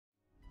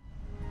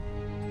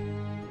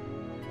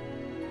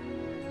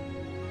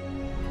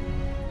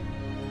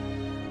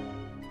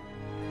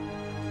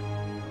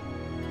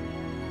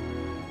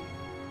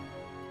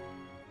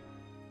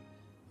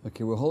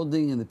Okay, we're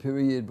holding in the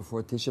period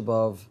before Tisha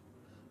B'Av,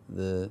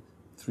 the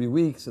 3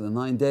 weeks and the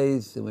 9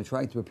 days, and we're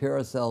trying to prepare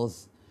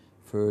ourselves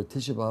for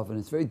Tisha B'Av, and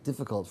it's very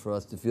difficult for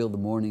us to feel the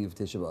morning of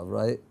Tisha B'Av,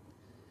 right?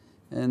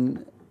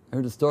 And I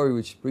heard a story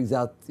which brings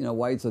out,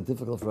 why it's so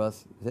difficult for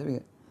us,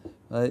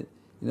 right?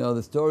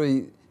 The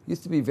story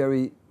used to be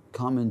very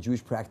common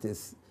Jewish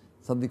practice,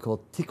 something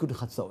called Tikkun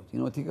Chatzot. You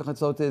know what Tikkun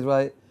Chatzot is,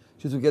 right?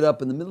 Jews would get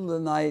up in the middle of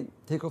the night,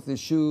 take off their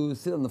shoes,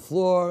 sit on the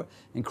floor,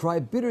 and cry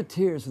bitter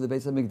tears for the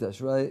Beis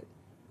HaMikdash, right?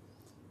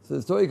 So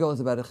the story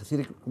goes about a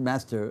Hasidic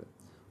master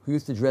who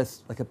used to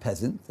dress like a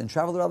peasant and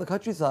travel around the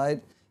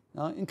countryside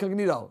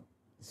incognito,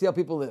 see how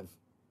people live.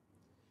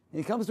 And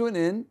he comes to an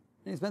inn,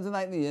 and he spends the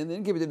night in the inn. The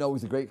innkeeper didn't know he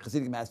was a great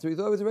Hasidic master. He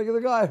thought he was a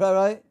regular guy,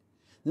 right? In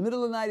the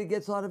middle of the night, he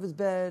gets out of his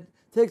bed,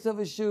 takes off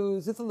his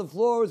shoes, sits on the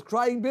floor, is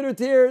crying bitter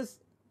tears.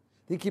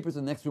 The innkeeper's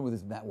in the next room with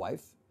his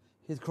wife.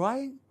 He's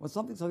crying.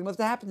 Something must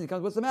have happened. He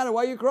comes, what's the matter?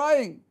 Why are you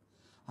crying?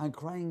 I'm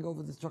crying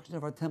over the destruction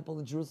of our temple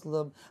in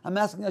Jerusalem. I'm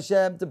asking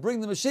Hashem to bring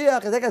the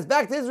Mashiach and take us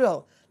back to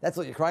Israel. That's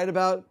what you're crying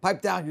about?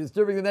 Pipe down, you're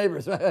disturbing the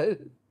neighbors, right?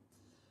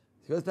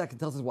 He goes back and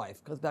tells his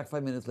wife. Comes back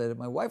 5 minutes later.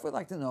 My wife would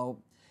like to know,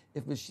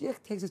 if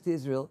Mashiach takes us to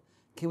Israel,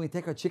 can we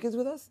take our chickens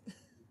with us?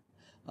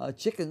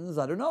 Chickens,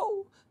 I don't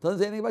know. Doesn't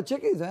say anything about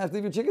chickens. I have to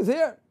leave your chickens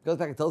here. Goes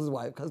back and tells his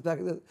wife. Comes back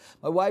and says,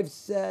 my wife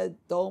said,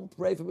 don't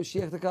pray for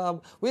Mashiach to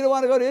come. We don't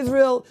want to go to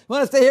Israel. We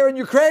want to stay here in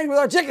Ukraine with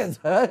our chickens.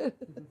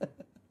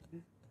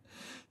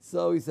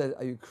 So he said,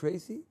 are you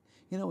crazy?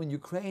 In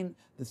Ukraine,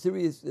 the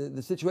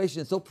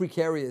situation is so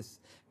precarious.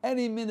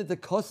 Any minute the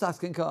Cossacks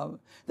can come.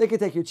 They can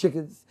take your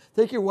chickens,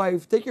 take your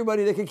wife, take your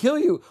money. They can kill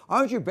you.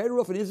 Aren't you better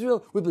off in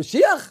Israel with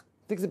Mashiach?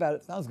 Thinks about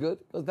it. Sounds good.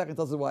 Goes back and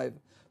tells his wife.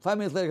 5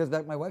 minutes later, goes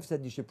back. My wife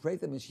said you should pray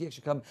that Mashiach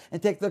should come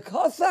and take the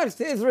Cossacks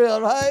to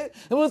Israel, right?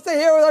 And we'll stay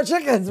here with our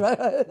chickens,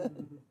 right?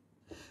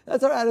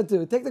 That's our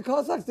attitude. Take the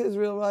Cossacks to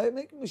Israel, right?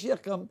 Make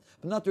Mashiach come,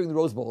 but not during the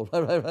Rose Bowl,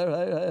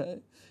 right.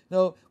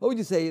 No, what would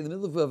you say in the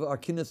middle of our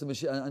kinnis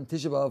on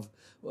Tisha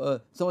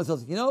B'Av? Someone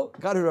says,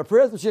 God heard our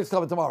prayers, Mashiach's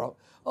coming tomorrow.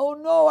 Oh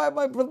no, I have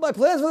my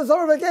plans for the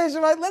summer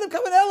vacation, right? Let him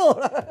come in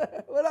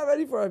Elul. We're not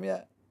ready for him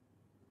yet.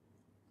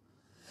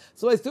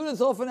 So my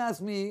students often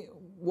ask me,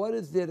 what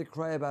is there to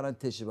cry about on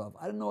Tisha B'Av?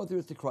 I don't know what there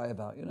is to cry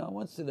about.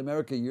 Once in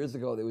America years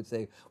ago, they would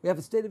say, we have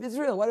a state of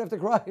Israel. Why do I have to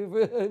cry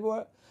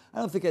anymore? I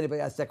don't think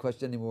anybody asks that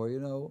question anymore.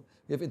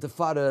 We have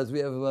intifadas. We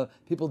have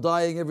people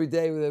dying every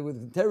day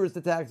with terrorist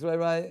attacks,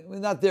 right? We're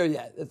not there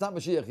yet. It's not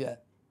Mashiach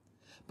yet.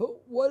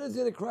 But what is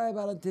there to cry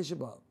about on Tisha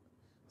B'Av?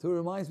 So it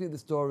reminds me of the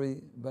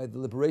story by the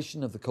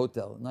liberation of the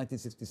Kotel in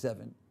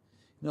 1967.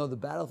 The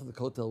battle for the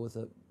Kotel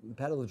the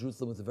battle of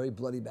Jerusalem was a very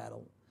bloody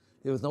battle.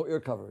 There was no air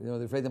cover. They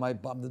were afraid they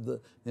might bomb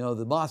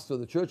the mosques or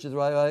the churches,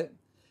 right?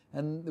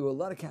 And there were a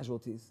lot of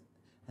casualties.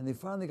 And they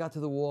finally got to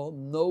the wall.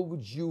 No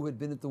Jew had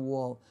been at the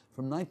wall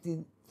from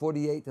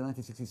 1948 to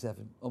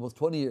 1967, almost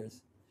 20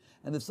 years.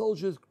 And the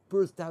soldiers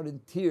burst out in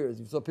tears.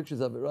 You saw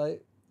pictures of it, right?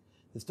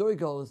 The story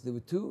goes, there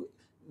were 2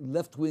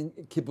 left-wing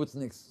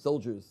kibbutzniks,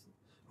 soldiers,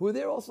 who were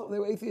there also. They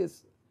were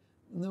atheists.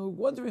 And they were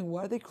wondering,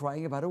 why are they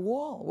crying about a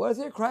wall? Why is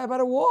there a cry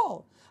about a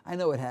wall? I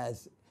know it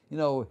has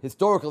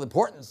historical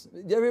importance.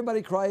 Did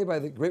everybody cry by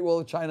the Great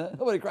Wall of China?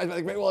 Nobody cries by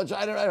the Great Wall of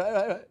China,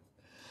 right.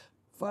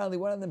 Finally,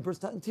 one of them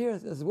burst out in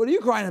tears. I said, what are you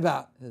crying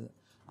about? He said,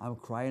 I'm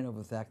crying over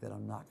the fact that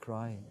I'm not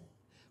crying.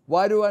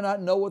 Why do I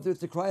not know what there's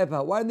to cry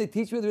about? Why didn't they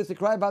teach me there's to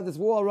cry about this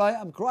wall, right?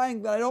 I'm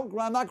crying, but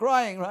I'm not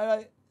crying,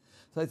 right?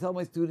 So I tell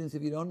my students,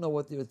 if you don't know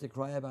what there is to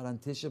cry about on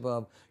Tisha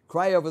B'Av,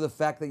 cry over the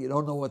fact that you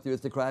don't know what there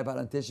is to cry about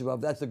on Tisha B'Av.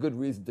 That's a good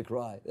reason to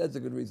cry. That's a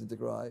good reason to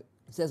cry. It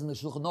says in the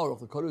Shulchan Aruch,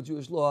 the Code of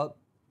Jewish Law,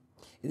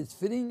 it is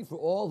fitting for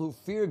all who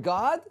fear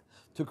God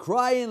to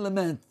cry and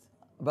lament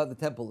about the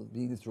temple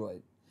being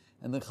destroyed.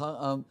 And the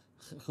Chidushei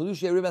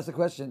HaRibbono asks the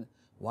question,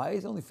 why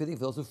is it only fitting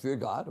for those who fear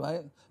God,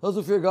 right? Those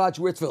who fear God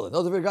should wear tefillin.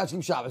 Those who fear God should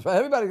keep Shabbos, right?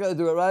 Everybody's got to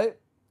do it, right?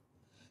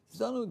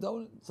 Someone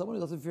who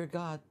doesn't fear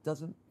God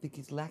doesn't think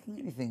he's lacking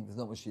anything. There's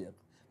no Mashiach.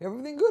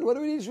 Everything good. What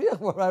do we need Mashiach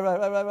for?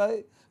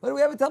 Right. What do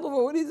we have a temple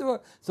for? What do we need it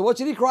for? So what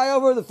should he cry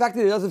over? The fact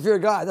that he doesn't fear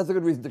God. That's a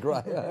good reason to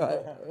cry.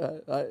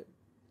 Right.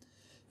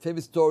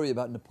 Famous story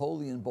about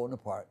Napoleon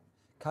Bonaparte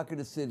conquered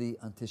a city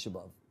on Tisha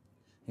B'Av.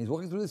 He's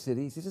walking through the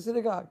city, he sees a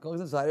synagogue, goes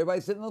inside,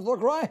 everybody's sitting on the floor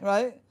crying,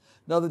 right?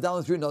 Another down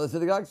the street, another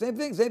synagogue, same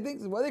thing.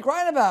 What are they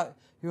crying about?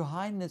 Your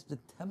Highness, the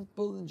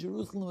temple in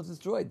Jerusalem was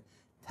destroyed.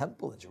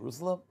 Temple in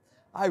Jerusalem?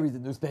 I read the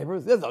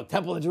newspapers, there's no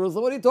temple in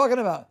Jerusalem, what are you talking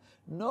about?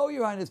 No,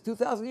 Your Highness,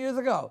 2,000 years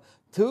ago.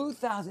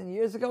 2,000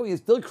 years ago, you're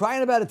still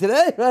crying about it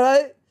today,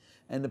 right?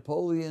 And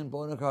Napoleon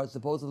Bonaparte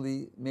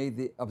supposedly made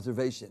the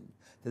observation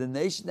that a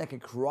nation that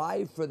could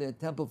cry for their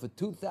temple for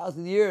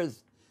 2,000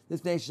 years,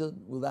 this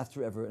nation will last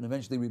forever and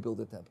eventually rebuild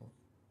the temple.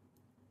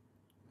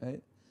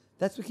 Right?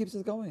 That's what keeps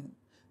us going.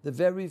 The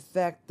very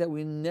fact that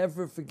we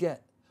never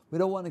forget. We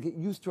don't want to get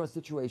used to our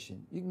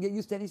situation. You can get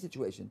used to any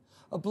situation.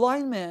 A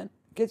blind man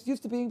gets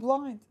used to being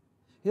blind.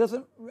 He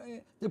doesn't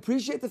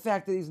appreciate the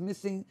fact that he's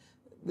missing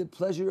the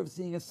pleasure of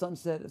seeing a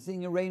sunset, of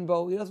seeing a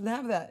rainbow. He doesn't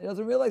have that. He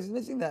doesn't realize he's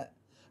missing that.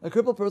 A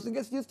crippled person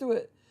gets used to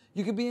it.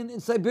 You could be in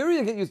Siberia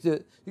and get used to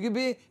it. You could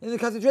be in the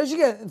concentration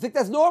camp and think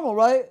that's normal,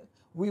 right?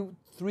 We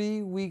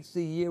 3 weeks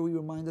a year we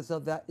remind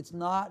ourselves that it's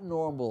not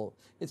normal.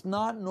 It's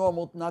not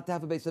normal not to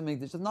have a Beis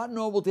Hamikdash. It's not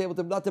normal to be able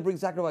to not to bring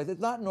sacrifice.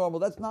 It's not normal.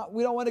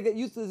 We don't want to get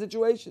used to the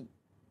situation.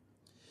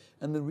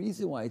 And the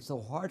reason why it's so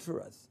hard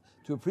for us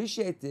to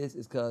appreciate this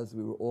is because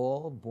we were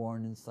all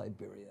born in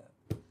Siberia.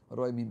 What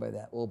do I mean by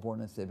that? All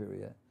born in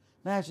Siberia.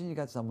 Imagine you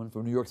got someone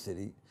from New York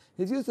City.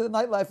 He's used to the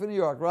nightlife in New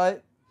York,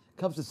 right?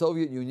 Comes to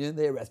Soviet Union,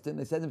 they arrest him,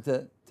 they send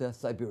him to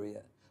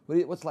Siberia.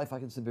 What's life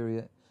like in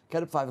Siberia?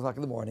 Get up 5 o'clock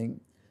in the morning,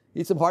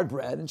 eat some hard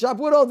bread, and chop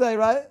wood all day,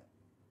 right?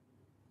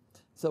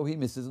 So he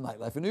misses the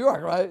nightlife in New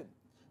York, right?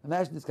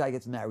 Imagine this guy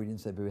gets married in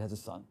Siberia, has a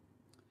son.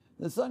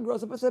 The son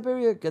grows up in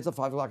Siberia, gets up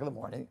 5 o'clock in the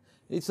morning,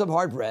 eats some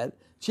hard bread,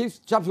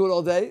 chops wood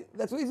all day.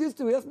 That's what he's used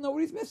to. He doesn't know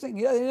what he's missing.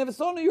 He never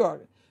saw New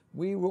York.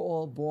 We were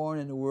all born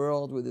in a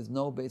world where there's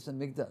no Beis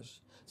Hamikdash.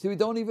 So we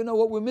don't even know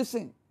what we're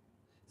missing.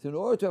 So in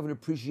order to have an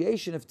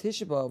appreciation of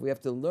Tisha B'Av, we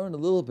have to learn a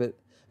little bit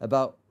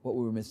about what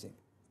we were missing.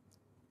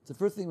 So the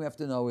first thing we have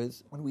to know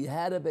is, when we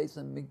had a Beis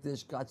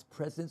Hamikdash, God's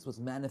presence was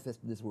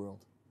manifest in this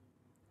world.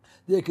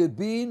 There could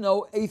be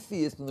no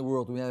atheist in the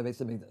world when we had a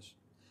Beis Hamikdash.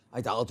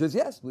 Idolaters,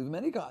 yes, believe in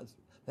many gods.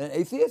 And an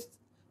atheist,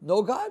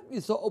 no God,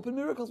 you saw open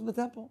miracles in the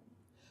temple.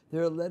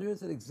 There are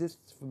letters that exist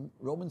from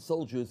Roman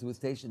soldiers who were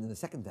stationed in the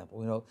second temple.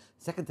 The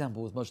second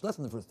temple was much less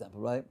than the first temple,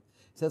 right?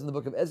 It says in the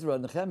book of Ezra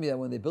and Nehemiah,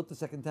 when they built the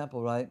second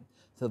temple, right?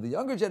 So the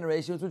younger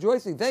generation was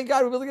rejoicing. Thank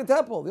God we're building a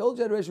temple. The old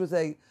generation was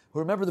saying, who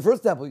remember the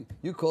first temple,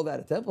 you call that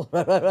a temple?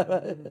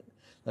 Right.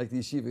 Like the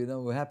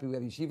yeshiva, we're happy we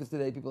have yeshivas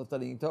today. People are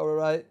studying Torah,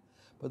 right?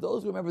 But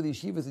those who remember the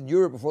yeshivas in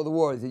Europe before the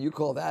war, they say, you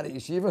call that a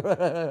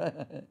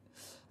yeshiva?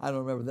 I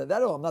don't remember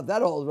that old. I'm not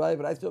that old, right?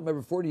 But I still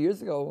remember 40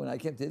 years ago when I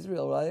came to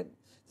Israel, right?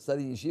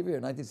 Studying yeshiva here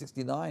in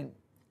 1969.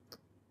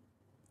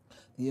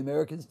 The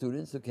American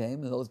students who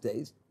came in those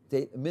days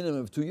stayed a minimum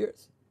of 2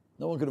 years.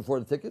 No one could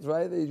afford the tickets,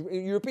 right? The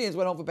Europeans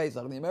went home for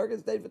Pesach, and the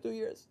Americans stayed for 2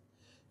 years.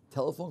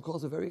 Telephone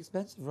calls are very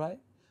expensive, right?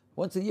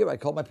 Once a year, I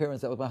called my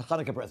parents. That was my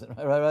Hanukkah present,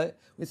 right?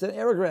 We sent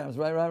aerograms,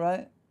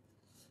 right?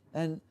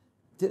 And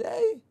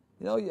today,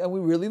 and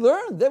we really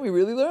learned. Then we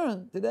really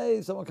learned.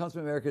 Today, someone comes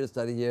from America to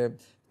study here.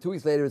 2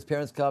 weeks later, his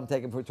parents come,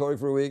 take him for Torah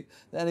for a week.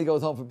 Then he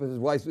goes home for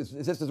his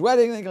sister's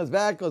wedding. Then he goes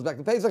back to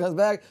Pesach, comes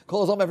back,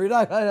 calls home every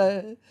night.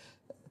 Right?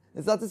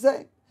 It's not the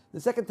same. The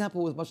second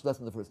temple was much less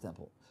than the first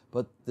temple.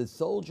 But the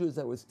soldiers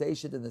that were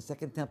stationed in the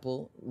second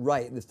temple,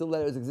 right, and there's still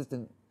letters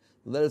existing.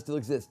 The letters still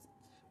exist.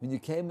 When you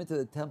came into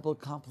the temple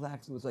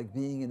complex, it was like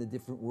being in a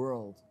different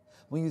world.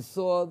 When you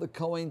saw the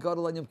Kohen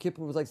Gadol on Yom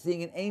Kippur, it was like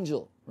seeing an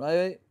angel,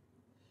 right?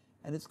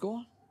 And it's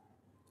gone.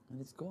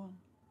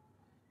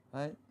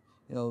 Right?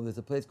 There's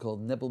a place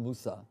called Nebel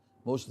Musa,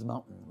 Moshe's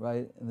mountain,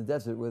 right, in the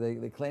desert, where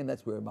they claim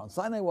that's where Mount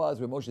Sinai was,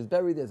 where Moshe is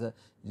buried.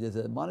 There's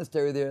a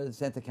monastery there,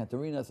 Santa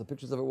Caterina. I saw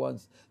pictures of it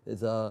once.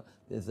 There's a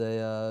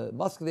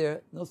mosque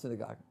there, no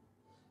synagogue.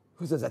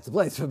 Who says that's the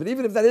place? But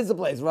even if that is the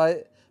place,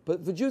 right?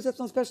 But for Jews, that's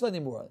not special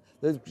anymore.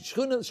 The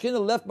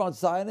Shekhinah left Mount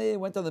Sinai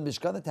and went on the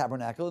Mishkan, the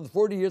tabernacle, and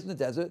 40 years in the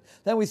desert.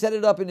 Then we set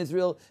it up in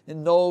Israel,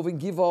 in Nov, in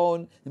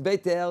Givon, in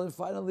Beit El, and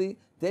finally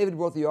David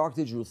brought the ark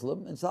to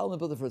Jerusalem, and Solomon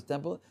built the first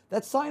temple.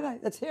 That's Sinai.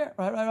 That's here,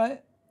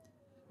 right?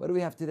 What do we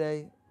have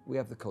today? We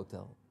have the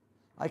kotel.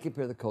 I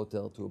compare the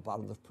kotel to a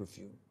bottle of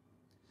perfume.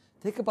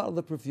 Take a bottle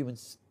of perfume and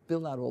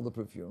spill out all the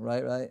perfume,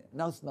 right?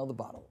 Now smell the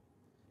bottle.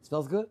 It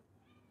smells good?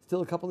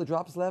 Still a couple of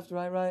drops left,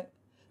 right?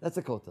 That's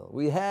a kotel.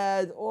 We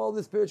had all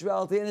the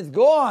spirituality and it's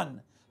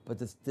gone. But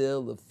there's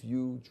still a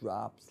few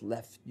drops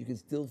left. You can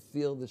still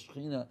feel the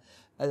Shekhinah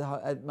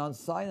at Mount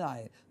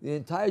Sinai. The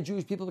entire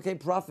Jewish people became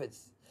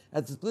prophets.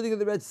 At the splitting of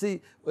the Red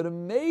Sea, when a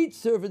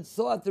maidservant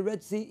saw at the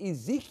Red Sea,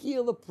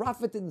 Ezekiel the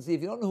prophet didn't see.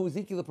 If you don't know who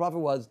Ezekiel the prophet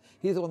was,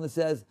 he's the one that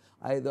says,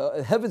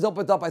 the heavens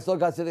opened up, I saw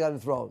God sitting on the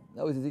throne.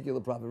 That was Ezekiel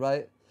the prophet,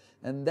 right?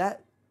 And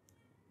that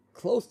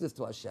closeness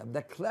to Hashem,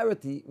 that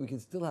clarity, we can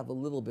still have a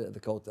little bit of the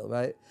kotel,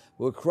 right?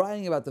 We're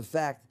crying about the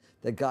fact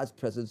that God's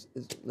presence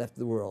is left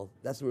the world.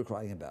 That's what we're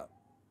crying about.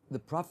 The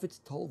prophets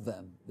told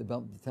them the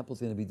temple's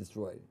going to be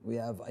destroyed. We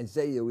have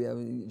Isaiah, we have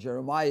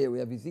Jeremiah, we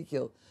have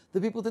Ezekiel. The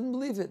people didn't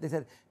believe it. They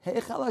said,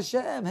 Heichal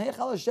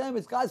Hashem,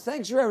 it's God's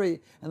sanctuary.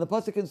 And the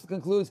pasuk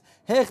concludes,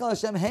 Heichal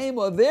Hashem,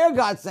 Heimo, their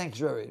God's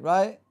sanctuary,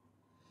 right?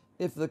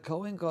 If the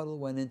Kohen Gadol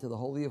went into the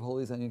Holy of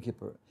Holies on Yom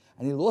Kippur,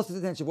 and he lost his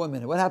attention 1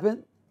 minute, what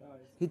happened?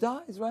 He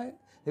dies, right?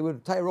 They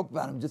would tie a rope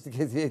around him just in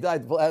case he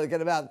died, to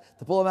get him out,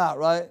 to pull him out,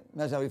 right?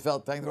 Imagine how he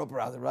felt tying the rope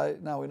around him,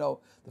 right? Now we know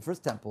the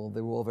first temple,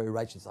 they were all very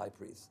righteous high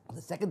priests.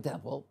 The second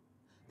temple,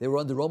 they were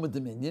under Roman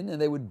dominion,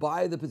 and they would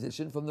buy the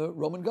position from the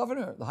Roman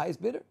governor, the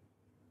highest bidder.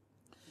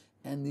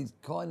 And these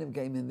Kohanim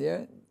came in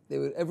there.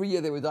 Every year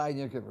they would die in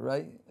Yom Kippur,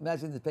 right?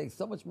 Imagine they're paying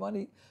so much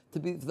money for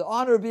the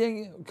honor of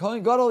being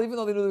Kohen Gadol, even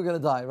though they knew they were going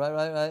to die,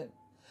 right?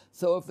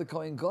 So if the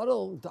Kohen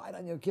Gadol died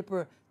on Yom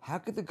Kippur, how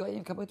could the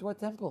Goyim come into our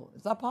temple?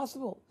 It's not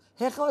possible.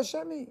 Heichal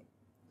Hashemi,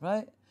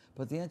 right?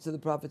 But the answer the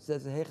prophet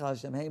says, Heichal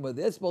Hashem Hema,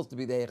 they're supposed to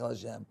be the Heichal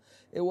Hashem.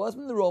 It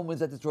wasn't the Romans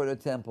that destroyed our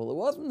temple. It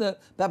wasn't the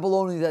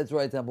Babylonians that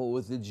destroyed the temple. It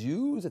was the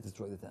Jews that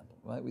destroyed the temple.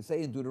 Right? We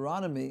say in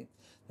Deuteronomy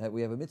that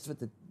we have a mitzvah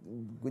to,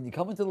 when you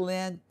come into the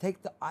land,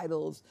 take the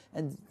idols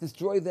and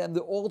destroy them,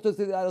 the altars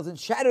to the idols, and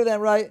shatter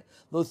them, right?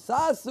 Lo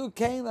sasu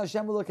kein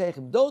Hashem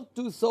Elokeichem. Don't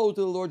do so to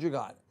the Lord your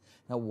God.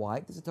 Now, why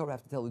does the Torah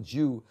have to tell a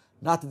Jew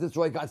not to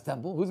destroy God's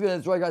temple? Who's going to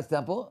destroy God's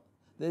temple?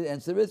 The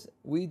answer is,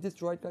 we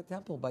destroyed God's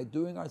temple. By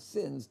doing our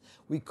sins,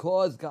 we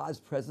caused God's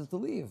presence to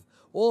leave.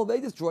 All they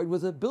destroyed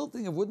was a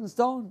building of wood and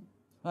stone.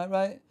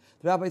 Right?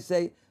 The rabbis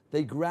say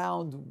they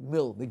ground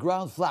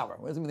flour.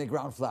 What does it mean they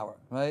ground flour?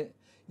 Right?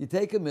 You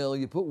take a mill,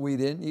 you put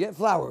wheat in, you get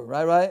flour,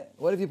 right?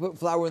 What if you put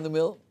flour in the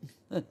mill?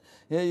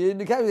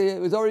 It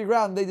was already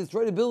ground. They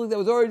destroyed a building that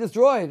was already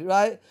destroyed,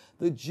 right?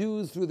 The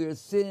Jews, through their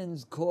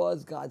sins,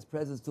 caused God's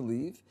presence to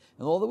leave,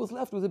 and all that was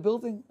left was a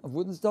building of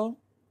wood and stone.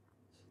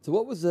 So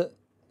what was it?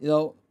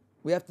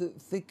 We have to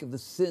think of the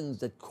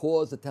sins that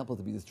caused the temple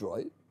to be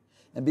destroyed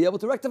and be able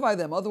to rectify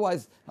them.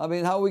 Otherwise, how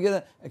are we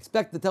going to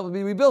expect the temple to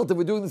be rebuilt if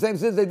we're doing the same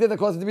sins they did that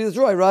caused it to be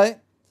destroyed, right?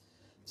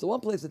 So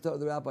one place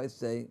the rabbis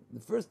say, the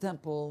first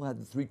temple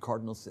had the 3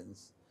 cardinal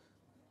sins: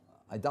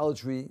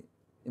 idolatry,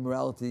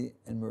 immorality,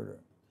 and murder.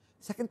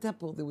 Second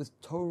temple, there was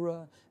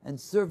Torah and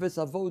service,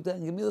 avodah,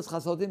 and gemilas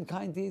chasodim,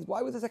 kind deeds.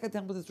 Why was the second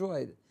temple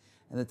destroyed?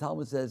 And the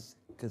Talmud says,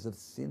 because of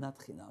sinat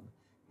chinam,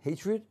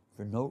 hatred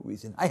for no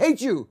reason. I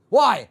hate you.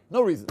 Why?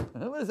 No reason.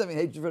 What does that mean,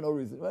 hatred for no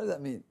reason? What does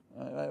that mean?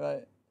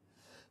 Right.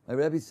 My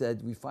Rebbe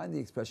said, we find the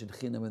expression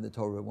chinam in the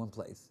Torah in one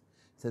place.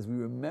 It says, we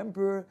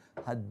remember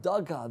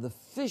hadaga, the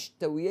fish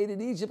that we ate in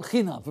Egypt,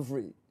 chinam, for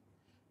free.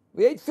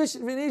 We ate fish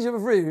in Egypt for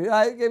free.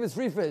 Right? Gave us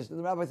free fish. And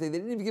the rabbis say they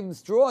didn't even give them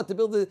straw to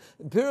build the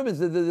pyramids,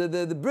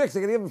 the bricks. They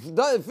could give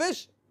them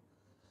fish.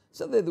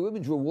 So the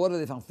women drew water.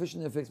 They found fish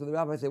in their fish. But the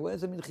rabbis say, what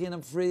does it mean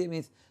chinam free? It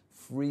means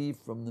free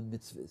from the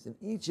mitzvahs. In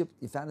Egypt,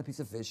 you found a piece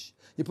of fish.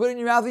 You put it in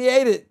your mouth and you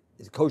ate it.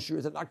 Is it kosher?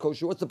 Is it not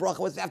kosher? What's the bracha?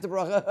 What's the after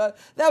bracha?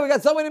 Now we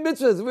got so many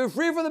mitzvahs. We're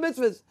free from the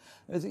mitzvahs.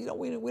 And say,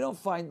 we don't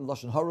find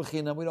lashon hara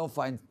chinam. We don't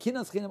find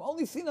kinas chinam.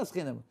 Only sinas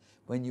chinam.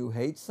 When you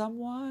hate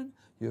someone,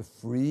 you're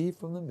free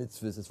from the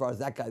mitzvahs as far as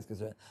that guy's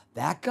concerned.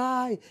 That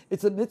guy,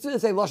 it's a mitzvah to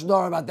say lashon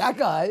hara about that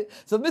guy.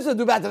 So mitzvah to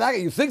do bad to that guy.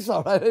 You think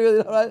so, right?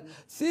 Right?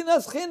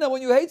 Sinas chinam.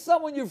 When you hate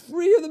someone, you're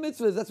free of the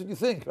mitzvahs. That's what you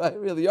think, right?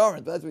 Really, you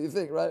aren't, but that's what you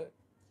think, right?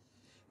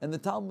 And the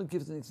Talmud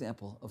gives an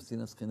example of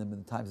sinas chinam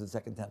in the times of the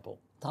Second Temple.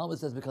 Talmud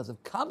says because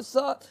of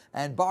Kamsa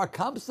and Bar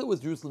Kamsa was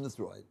Jerusalem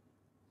destroyed.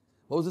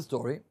 What was the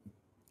story?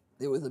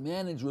 There was a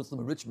man in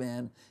Jerusalem, a rich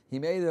man. He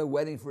made a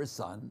wedding for his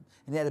son,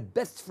 and he had a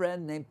best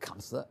friend named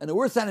Kamsa and a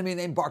worst enemy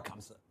named Bar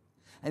Kamsa.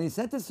 And he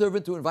sent his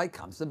servant to invite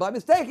Kamsa. By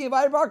mistake, he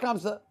invited Bar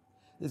Kamsa.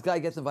 This guy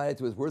gets invited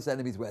to his worst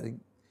enemy's wedding.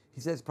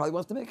 He says, probably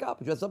wants to make up.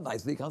 He dresses up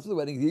nicely. He comes to the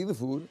wedding. He's eating the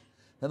food.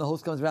 Then the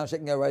host comes around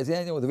shaking everybody's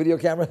hand with a video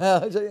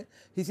camera.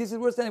 He sees his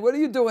worst enemy. What are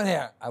you doing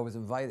here? I was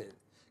invited.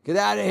 Get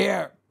out of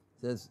here.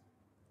 He says,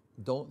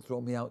 don't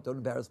throw me out. Don't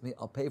embarrass me.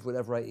 I'll pay for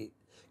whatever I eat.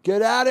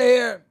 Get out of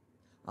here.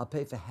 I'll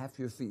pay for half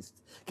your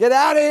feast. Get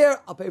out of here.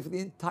 I'll pay for the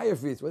entire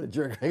feast. What a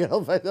jerk. I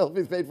got the whole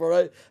feast paid for,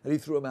 right? And he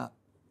threw him out.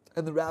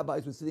 And the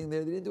rabbis were sitting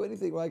there. They didn't do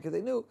anything, right? Because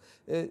they knew.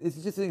 It's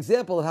just an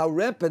example of how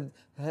rampant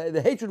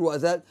the hatred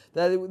was. That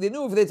they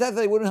knew if they said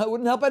that, it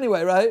wouldn't help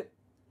anyway, right?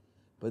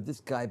 But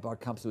this guy, Bar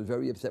Kamsa, was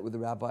very upset with the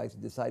rabbis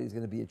and decided he's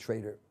going to be a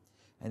traitor.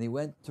 And he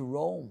went to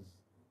Rome.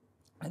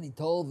 And he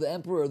told the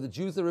emperor, the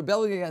Jews are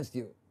rebelling against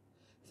you.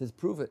 He says,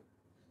 prove it.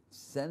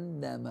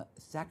 Send them a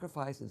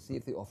sacrifice and see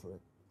if they offer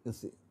it. You'll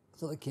see.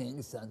 So the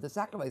king sent the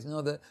sacrifice.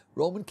 The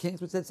Roman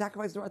kings would send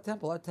sacrifice to our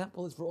temple. Our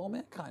temple is for all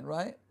mankind,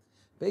 right?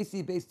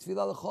 Basically, based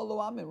tefillah l'chol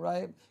ha'amim,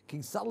 right?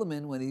 King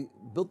Solomon, when he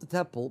built the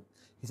temple,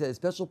 he said a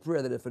special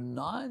prayer that if a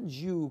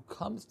non-Jew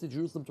comes to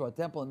Jerusalem to our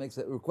temple and makes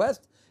a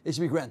request, it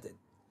should be granted.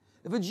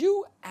 If a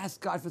Jew asks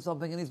God for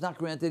something and he's not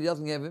granted, he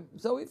doesn't give him.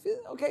 So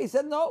he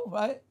said no,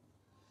 right?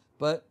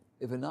 But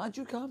if a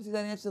non-Jew comes, he's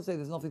not answer, he'll say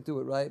there's nothing to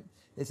it, right?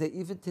 They say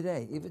even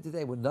today,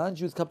 when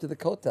non-Jews come to the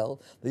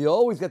kotel, they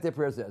always get their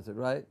prayers answered,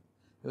 right?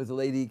 There was a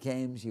lady who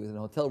came, she was in a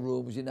hotel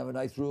room, she didn't have a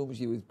nice room,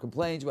 she was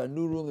complaining, she got a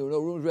new room, there were no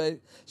rooms ready.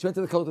 She went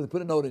to the kotel, they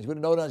put a note in, she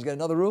got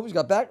another room, she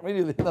got back,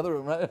 immediately another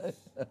room, right?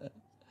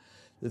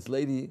 This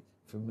lady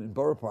in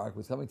Borough Park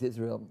was coming to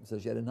Israel, so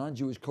she had a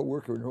non-Jewish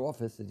co-worker in her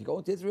office, said, you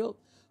going to Israel?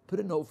 Put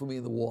a note for me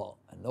in the wall.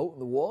 A note in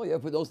the wall? You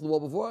ever put notes in the wall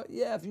before?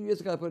 Yeah, a few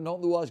years ago I put a note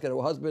in the wall. She got a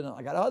husband.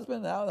 I got a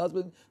husband now. The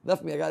husband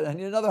left me. I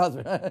need another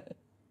husband.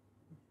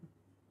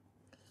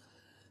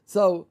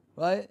 So,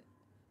 right?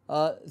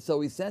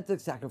 So he sent the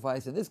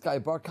sacrifice, and this guy,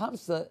 Bar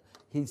Kamsa,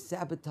 he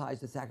sabotaged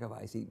the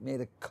sacrifice. He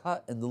made a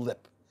cut in the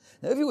lip.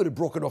 Now, if he would have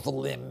broken off a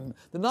limb,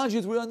 the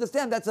non-Jews would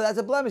understand that's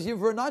a blemish. Even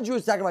for a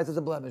non-Jewish sacrifice, that's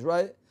a blemish,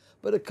 right?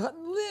 But a cut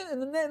in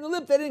the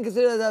lip, they didn't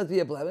consider that to be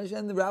a blemish,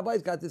 and the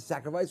rabbis got this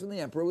sacrifice from the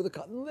emperor with a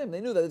cut in the limb.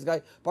 They knew that this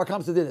guy, Bar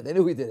Kamsa, did it. They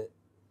knew he did it.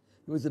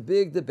 It was a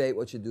big debate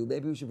what should do.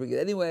 Maybe we should bring it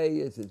anyway.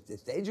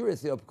 It's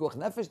dangerous. Pikuach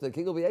nefesh, the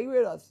king will be angry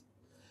at us.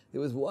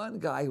 There was one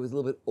guy who was a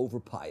little bit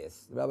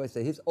over-pious. The rabbis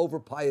say his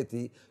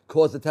over-piety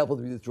caused the temple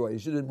to be destroyed. He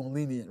should have been more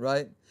lenient,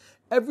 right?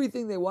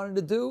 Everything they wanted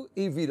to do,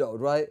 he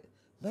vetoed, right?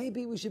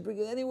 Maybe we should bring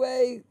it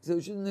anyway, so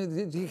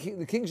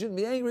the king shouldn't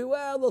be angry.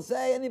 Well, they'll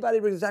say anybody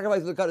brings a sacrifice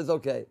to the cut is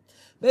okay.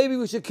 Maybe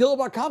we should kill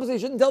Bar Kamsa. You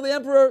shouldn't tell the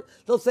emperor.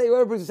 They'll say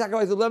whoever brings a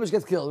sacrifice to the blemish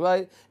gets killed,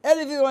 right?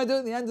 Anything they want to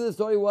do. The end of the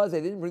story was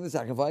they didn't bring the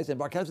sacrifice, and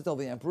Bar Kamsa told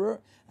the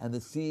emperor, and the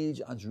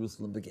siege on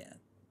Jerusalem began.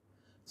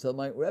 So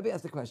my Rebbe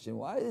asked the question,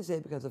 why did they say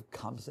because of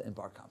Kamsa and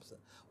Bar Kamsa?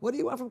 What do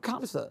you want from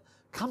Kamsa?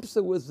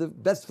 Kamsa was the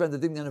best friend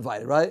that didn't get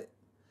invited, right?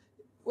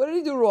 What did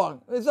he do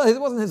wrong? It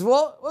wasn't his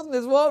fault. It wasn't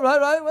his fault,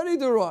 right? What did he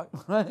do wrong,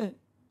 right?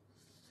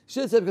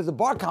 Should have said because the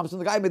Bar Kamsa,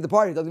 the guy who made the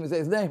party, doesn't even say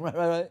his name,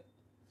 right?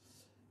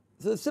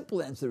 So the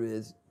simple answer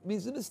is, it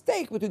means the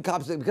mistake between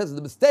Kamsa, because of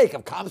the mistake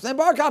of Kamsa and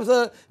Bar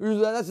Kamsa,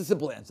 that's a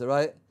simple answer,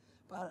 right?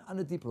 But on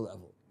a deeper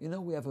level,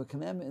 we have a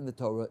commandment in the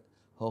Torah,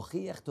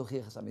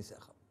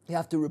 you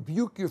have to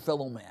rebuke your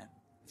fellow man.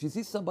 If you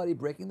see somebody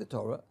breaking the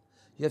Torah,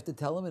 you have to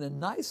tell him in a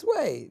nice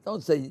way.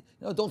 Don't say,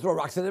 don't throw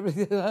rocks at him.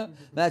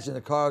 Imagine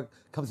a car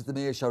comes to the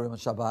Meir Sharim on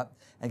Shabbat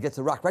and gets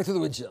a rock right through the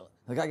windshield.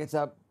 The guy gets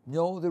up,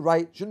 they're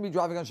right, shouldn't be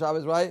driving on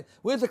Shabbos, right?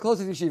 Where's the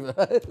closest yeshiva?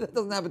 That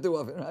doesn't happen too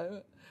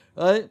often,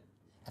 right?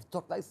 Have to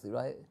talk nicely,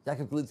 right?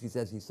 Jacob Galinsky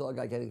says he saw a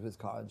guy getting into his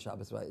car on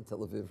Shabbos, right, in Tel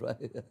Aviv, right?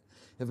 You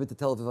ever been to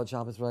Tel Aviv on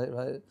Shabbos,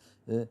 right?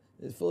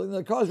 It's full,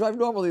 the car's driving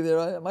normally there,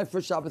 right? My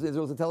first Shabbos in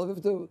Israel was in Tel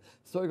Aviv too.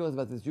 The story goes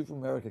about this Jew from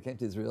America came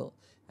to Israel,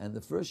 and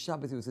the first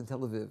Shabbos he was in Tel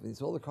Aviv, and he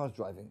saw all the cars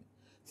driving.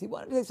 So he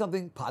wanted to say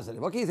something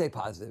positive. What can you say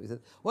positive? He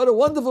said, what a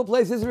wonderful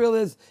place Israel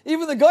is.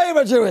 Even the Goyim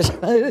are Jewish.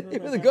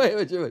 Even the Goyim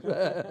are Jewish.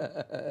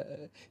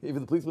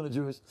 Even the policemen are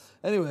Jewish.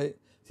 Anyway,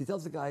 so he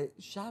tells the guy,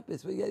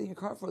 Shabbos, what are you getting your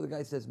car for? The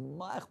guy says,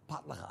 Ma'ach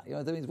patlacha. You know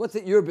what that means? What's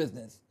it your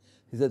business?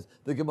 He says,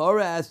 the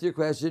Gemara asked your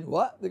question.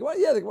 What? The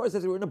Gemara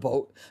says we're in a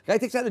boat. The guy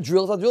takes out a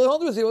drill. I'll drill a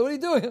hole into it. What are you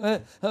doing?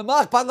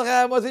 Ma'ach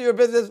patlacha, what's it your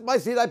business? My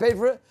seat, I paid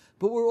for it.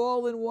 But we're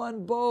all in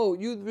one boat.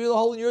 You drill a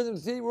hole in yours and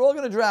see, we're all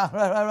going to drown,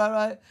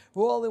 right?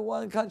 We're all in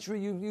one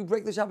country. You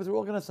break the Shabbos, we're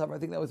all going to suffer. I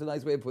think that was a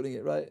nice way of putting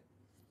it, right?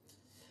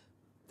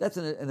 That's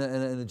in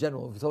a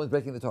general, if someone's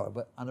breaking the Torah.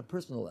 But on a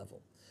personal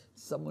level,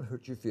 someone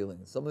hurt your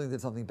feelings. Someone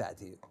did something bad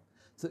to you.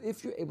 So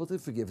if you're able to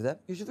forgive them,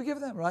 you should forgive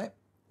them, right?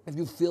 If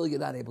you feel you're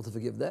not able to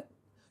forgive them,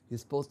 you're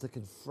supposed to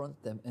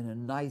confront them in a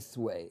nice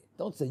way.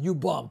 Don't say, you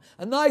bum.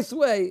 A nice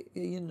way.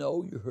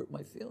 You hurt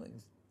my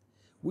feelings.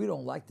 We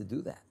don't like to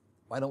do that.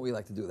 Why don't we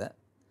like to do that?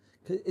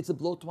 It's a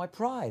blow to my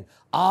pride.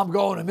 I'm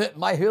going to admit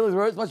my feelings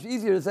hurt. It's much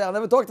easier to say, I'll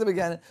never talk to him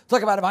again.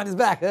 Talk about it behind his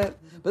back. But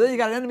then you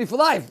got an enemy for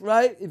life,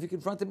 right? If you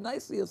confront him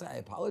nicely, he'll say, I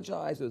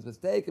apologize. It was a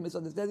mistake, a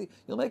misunderstanding.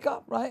 You'll make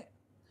up, right?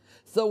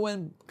 So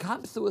when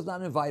Kamsa was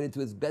not invited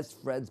to his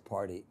best friend's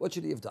party, what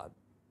should he have done?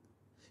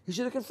 He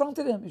should have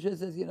confronted him. He should have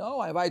said,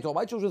 I invited all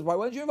my children's party.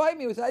 Why didn't you invite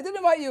me? He said, I didn't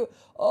invite you.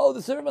 Oh,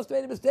 the servant must have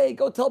made a mistake.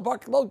 Go tell Bar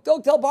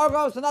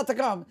Kamsa not to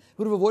come. He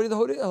would have avoided the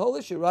whole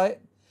issue, right?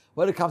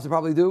 What did Kamsa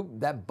probably do?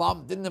 That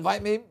bum didn't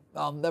invite me.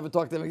 I'll never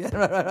talk to him again,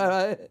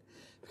 right?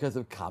 Because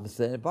of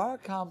Kamsa. And Bar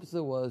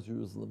Kamsa was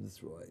Jerusalem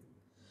destroyed.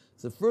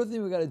 So the first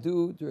thing we got to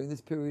do during this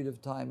period of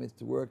time is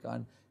to work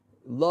on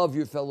love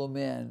your fellow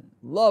man.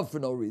 Love for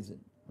no reason,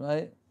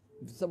 right?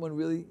 If someone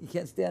really, you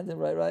can't stand them,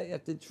 right? You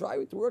have to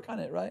try to work on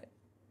it, right?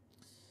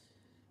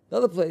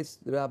 Another place,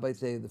 the rabbis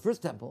say, the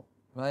first temple,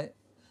 right?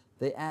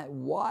 They asked,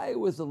 why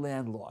was the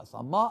land lost?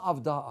 Ama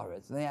avda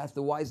aretz. And they asked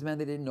the wise men,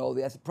 they didn't know.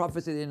 They asked the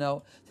prophets, they didn't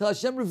know. Till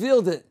Hashem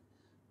revealed it.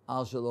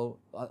 Al shalom.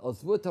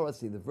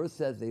 The verse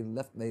says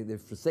they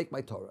forsake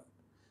my Torah.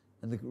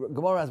 And the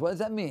Gemara asks, what does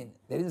that mean?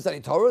 They didn't study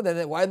Torah?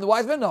 Then why didn't the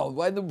wise men know?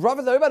 Why didn't the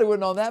prophets? Everybody would have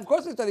known that. Of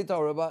course they studied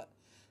Torah, but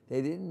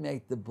they didn't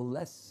make the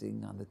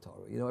blessing on the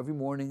Torah. Every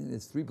morning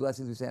there's 3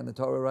 blessings we say on the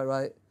Torah,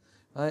 right?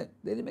 They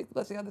didn't make the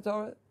blessing on the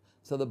Torah.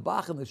 So the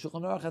Bach and the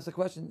Shulchan Aruch has a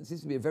question. It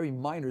seems to be a very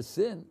minor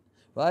sin.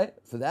 Right?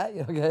 For that,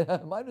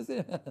 minor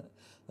sin.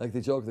 Like the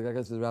joke, the guy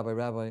goes to the rabbi,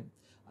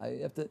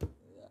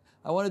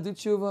 I want to do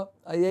tshuva.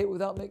 I ate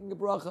without making a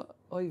bracha.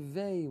 Oy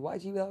vey,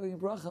 why'd you eat without making a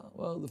bracha?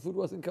 Well, the food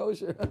wasn't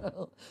kosher.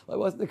 Why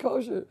wasn't it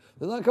kosher?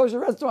 There's not a kosher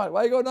restaurant.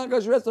 Why you go to a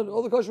non-kosher restaurant?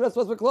 All the kosher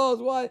restaurants were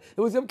closed. Why? It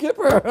was Yom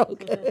Kippur.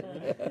 Okay.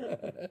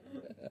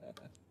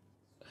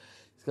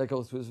 This guy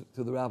goes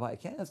to the rabbi, I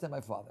can't understand my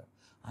father.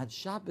 On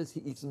Shabbos, he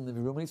eats in the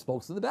living room and he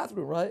smokes in the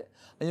bathroom, right?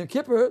 And Yom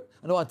Kippur,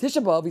 on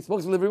Tisha B'Av, he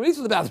smokes in the living room and eats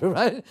in the bathroom,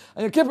 right? And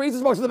Yom Kippur, he eats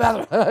and smokes in the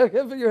bathroom. I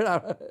can't figure it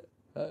out,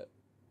 right?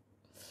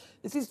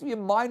 It seems to be a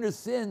minor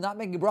sin, not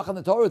making a bracha on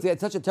the Torah. They had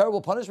such a terrible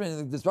punishment in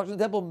the destruction of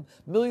the temple.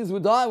 Millions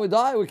would die,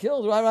 were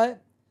killed, right?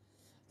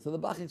 So the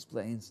Bach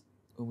explains,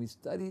 when we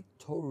study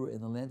Torah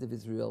in the land of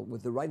Israel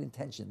with the right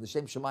intention, the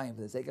Shem Shemayim,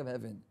 for the sake of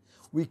heaven,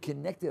 we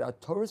connected our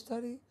Torah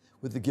study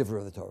with the giver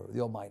of the Torah,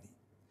 the Almighty.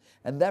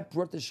 And that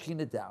brought the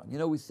Shekhinah down.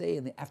 We say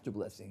in the after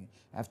blessing,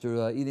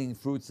 after eating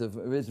fruits of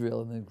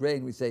Israel and the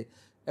grain, we say,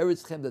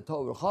 Eretz Chem the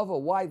Torah, Chava,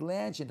 wide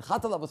land, Shin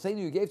Chatal Avosenu,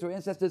 you gave to our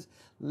ancestors,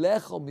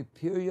 Lecho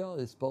mipirya,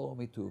 Esporo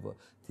mituva,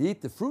 to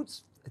eat the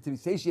fruits, and to be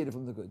satiated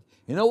from the good.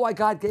 You know why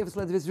God gave us the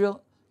land of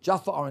Israel?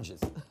 Jaffa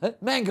oranges,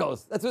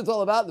 mangoes. That's what it's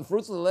all about, the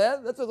fruits of the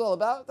land. That's what it's all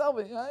about. Tell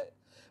me, right?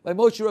 By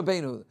Moshe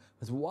Rabbeinu,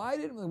 Because why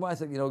did Gemara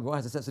say, Gemara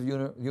has a sense of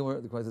humor.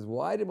 The question says,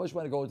 why did Moshe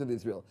want to go into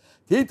Israel?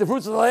 To eat the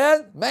fruits of the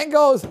land,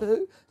 mangoes,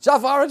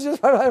 chaff oranges,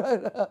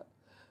 right.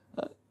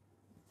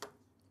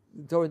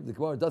 The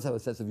Gemara does have a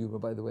sense of humor,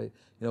 by the way.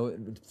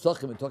 In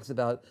Pesachim, it talks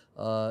about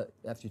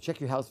after you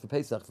check your house for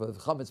Pesach, for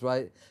Chametz,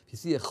 right? If you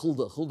see a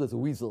chulda is a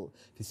weasel.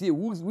 If you see a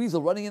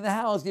weasel running in the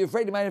house, you're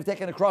afraid he might have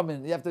taken a crumb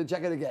in. You have to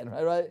check it again,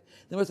 right?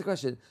 Then what's the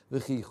question?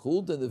 Was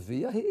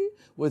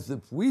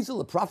the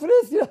weasel a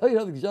prophetess?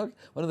 The joke.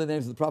 One of the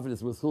names of the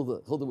prophetess was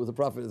Chulda. Chulda was a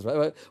prophetess,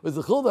 right? Was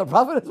the Chulda a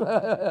prophetess?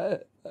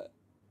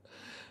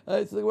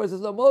 Right? So the Gemara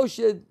says, no,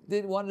 Moshe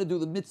didn't want to do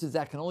the mitzvahs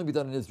that can only be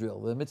done in Israel.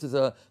 The mitzvahs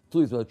are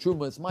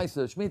Truma,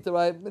 Meiser, Shemitah,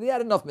 right? But he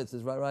had enough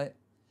mitzvahs, right?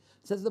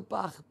 Says the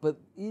Bach, but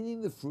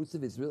eating the fruits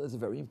of Israel is a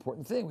very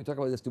important thing. We talk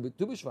about this Tu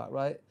B'Shvat,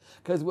 right?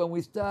 Because when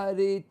we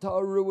studied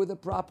Torah with a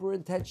proper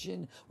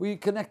intention, we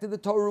connected the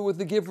Torah with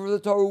the giver of the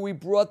Torah, we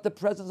brought the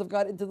presence of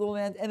God into the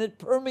land, and it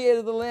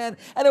permeated the land,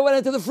 and it went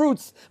into the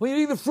fruits. When you're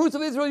eating the fruits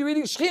of Israel, you're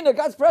eating Shekhinah,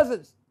 God's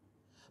presence.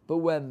 But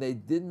when they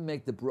didn't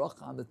make the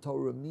bracha on the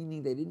Torah,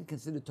 meaning they didn't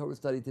consider Torah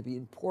study to be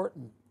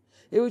important,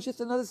 it was just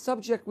another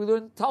subject. We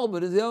learned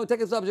Talmud.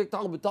 Take a subject,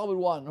 Talmud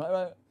 1,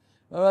 right?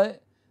 All right?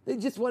 They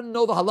just want to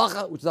know the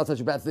halacha, which is not such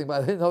a bad thing,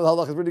 but they know the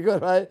halacha is pretty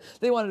good, right?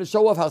 They wanted to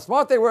show off how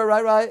smart they were,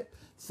 right?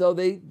 So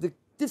they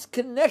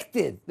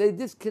disconnected. They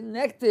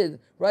disconnected,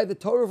 right, the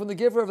Torah from the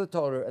giver of the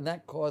Torah, and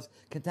that caused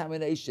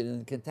contamination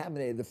and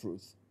contaminated the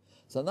fruits.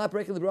 So not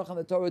breaking the bracha on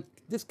the Torah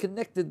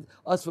disconnected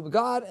us from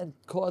God and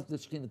caused the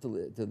Shekhinah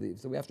to leave.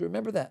 So we have to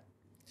remember that.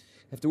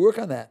 We have to work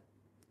on that.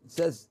 It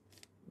says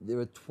there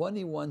are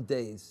 21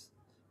 days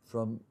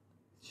from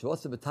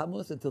Fast of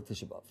Tisha until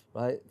Tisha B'Av,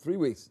 right? 3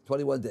 weeks,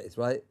 21 days,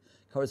 right?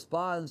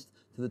 Corresponds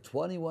to the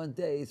 21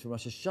 days from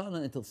Rosh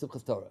Hashanah until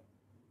Simchas Torah.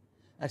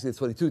 Actually, it's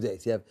 22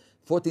 days. You have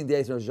 14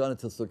 days from Rosh Hashanah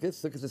until Sukkot.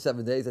 Sukkot is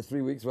 7 days, that's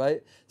 3 weeks,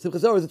 right? Simchas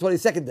Torah is the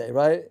 22nd day,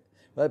 right?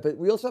 Right, but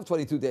we also have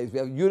 22 days. We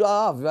have Yud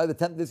Av, right? The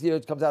 10th this year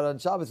it comes out on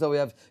Shabbos, so we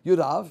have Yud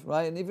Av,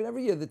 right? And even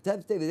every year, the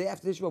 10th day, the day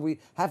after Tisha B'Av,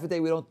 half a day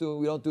we don't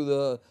do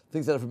the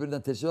things that are forbidden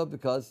on Tisha B'Av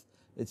because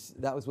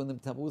that was when the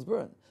temple was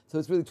burned. So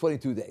it's really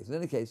 22 days. In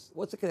any case,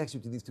 what's the connection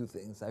between these two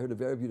things? I heard a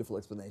very beautiful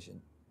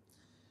explanation.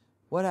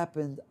 What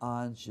happened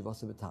on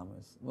Shivasa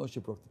B'Tammuz?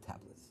 Moshe broke the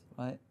tablets,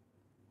 right?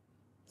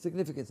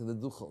 Significance of the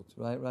Luchot,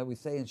 right? We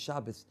say in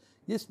Shabbos,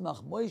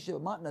 Yismach Moshe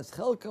Matnas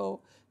Chelko,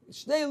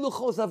 Shnei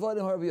Luchos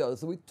Avodim Harbiyot.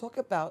 So we talk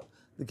about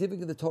the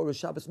giving of the Torah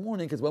Shabbos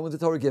morning, because when was the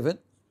Torah given?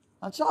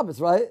 On Shabbos,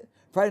 right?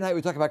 Friday night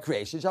we talk about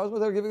creation. Shabbos was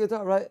they were giving the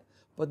Torah, right?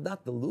 But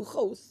not the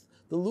Luchos.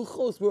 The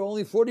Luchos were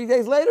only 40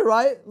 days later,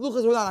 right?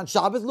 Luchos were not on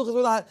Shabbos. Luchos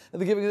were not at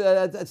the giving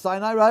at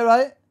Sinai,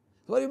 right?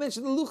 So why do you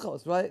mention the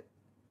Luchos, right?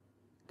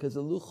 Because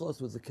the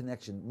Luchos was the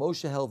connection.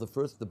 Moshe held the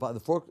four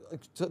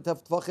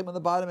Tvachim on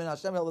the bottom, and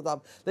Hashem held the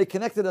top. They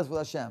connected us with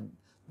Hashem.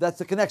 That's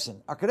the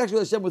connection. Our connection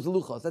with Hashem was the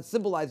Luchos. That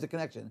symbolized the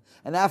connection.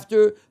 And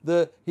after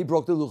he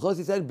broke the Luchos,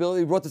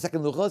 he brought the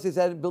second Luchos, he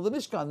said, build the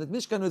Mishkan. The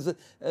Mishkan was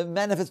a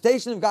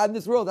manifestation of God in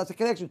this world. That's a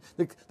connection.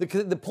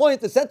 The point,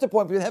 the center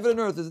point between heaven and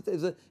earth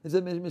is a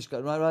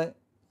Mishkan, right?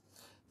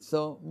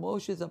 So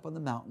Moshe is up on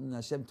the mountain, and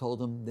Hashem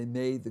told him they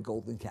made the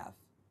golden calf.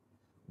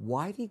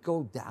 Why did he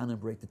go down and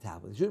break the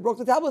tablets? He should have broke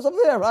the tablets up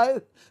there,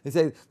 right? They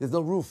say, there's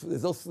no roof,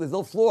 there's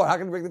no floor. How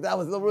can he break the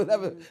tablets? There's no roof.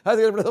 How's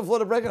he going to break the floor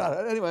to break it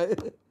on? Anyway.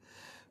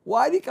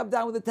 Why did he come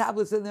down with the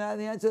tablets in there? And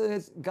the answer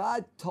is,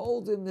 God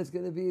told him there's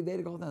going to be a day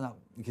to go down. No,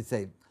 you could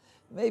say,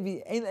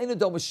 maybe, ain't a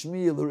dome of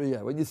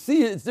Shmiel. When you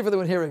see it, it's different than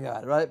when hearing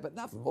it, right? But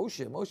not from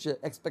Moshe. Moshe,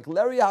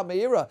 expecleria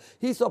meira.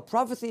 He saw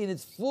prophecy in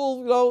its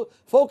full,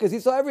 focus.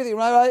 He saw everything,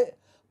 right?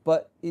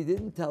 But he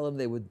didn't tell them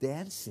they were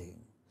dancing.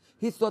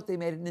 He thought they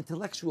made an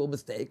intellectual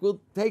mistake.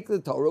 We'll take the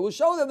Torah, we'll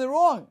show them they're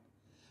wrong.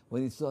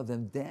 When he saw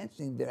them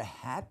dancing, they're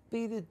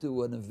happy to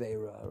do an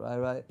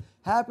Aveira, right?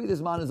 Happy this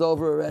man is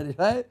over already,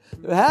 right?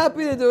 They're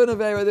happy to do an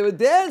Aveira. They were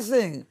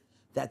dancing.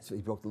 That's what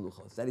he broke the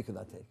Luchos. That he could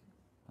not take.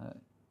 Right?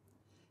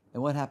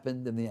 And what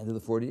happened in the end of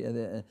the 40, at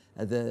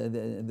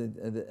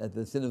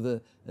the sin of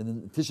the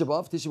Tisha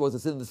B'Av? Tisha B'Av was the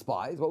sin of the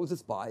spies. What was the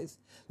spies?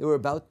 They were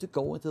about to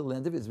go into the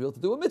land of Israel to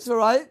do a mitzvah,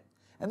 right?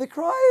 And they're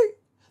crying.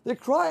 They're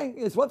crying.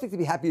 It's one thing to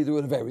be happy to do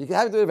an Aveira. You can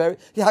happy to do an Aveira.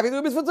 You're happy to do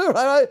a mitzvah too,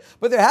 right?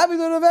 But they're happy to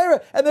do an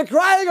Aveira, and they're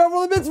crying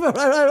over the mitzvah,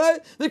 right?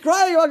 They're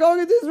crying about going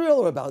into Israel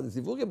or about this.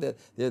 They're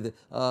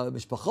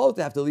mishpachot.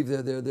 They have to leave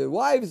their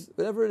wives,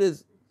 whatever it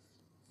is.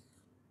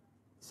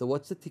 So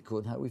what's the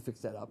tikkun? How do we fix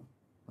that up?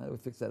 Right?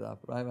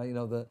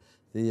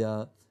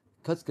 The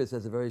Kutzka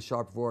says a very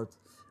sharp word.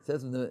 It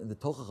says in the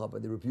Tochacha, by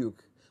the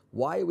rebuke,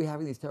 why are we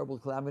having these terrible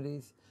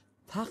calamities?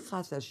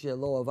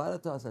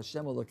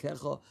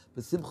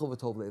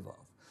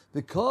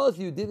 Because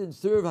you didn't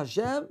serve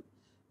Hashem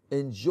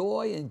in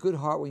joy and good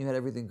heart when you had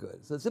everything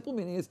good. So the simple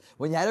meaning is,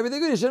 when you had everything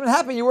good, you should have been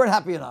happy, you weren't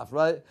happy enough,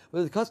 right?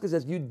 But the Koska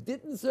says, you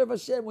didn't serve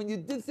Hashem when you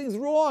did things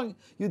wrong.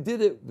 You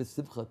did it with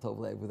simcha tov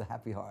lev, with a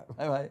happy heart,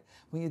 right?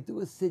 When you do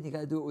a sin, you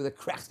got to do it with a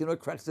cracks,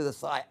 cracks to the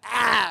side,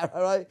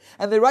 right?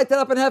 And they write that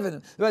up in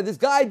heaven, right? This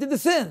guy did the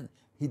sin.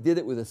 He did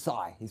it with a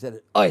sigh. He said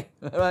it, oi,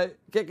 right?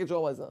 Can't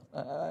control myself,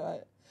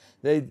 right?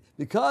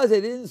 Because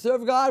they didn't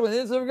serve God. When they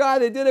didn't serve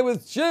God, they did it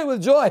with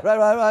joy.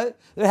 Right.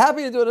 They're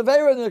happy to do an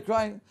avera and they're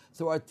crying.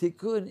 So our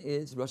tikkun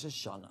is Rosh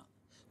Hashanah.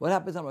 What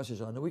happens on Rosh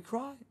Hashanah? We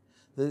cry.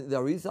 The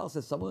Arizal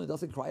says someone who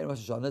doesn't cry in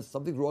Rosh Hashanah,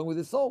 something's wrong with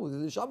his soul, with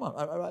his neshama.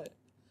 Right.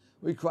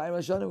 We cry in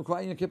Rosh Hashanah, we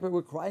cry in Yom Kippur,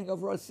 we're crying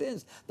over our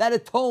sins. That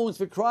atones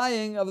for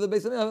crying of the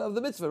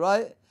mitzvah,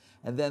 right?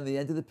 And then the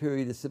end of the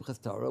period is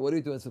Simchas Torah. What do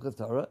we do in Simchas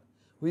Torah?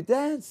 We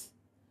dance.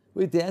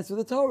 We dance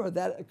with the Torah.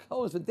 That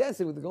atones for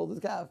dancing with the golden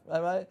calf,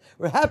 right?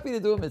 We're happy to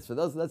do a mitzvah.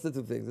 That's the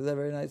two things. Isn't that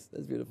very nice?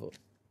 That's beautiful,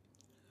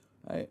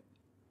 right?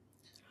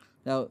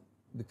 Now,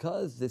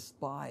 because the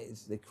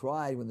spies, they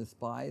cried when the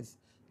spies,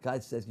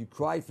 God says, you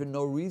cried for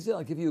no reason,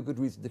 I'll give you a good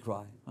reason to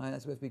cry. Right?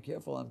 That's why we have to be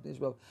careful on Tisha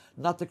B'Av,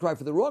 not to cry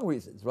for the wrong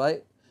reasons,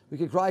 right? We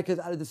can cry because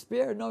out of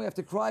despair. No, we have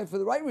to cry for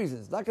the right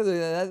reasons, not because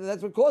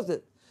that's what caused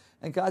it.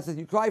 And God says,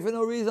 you cry for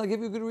no reason, I'll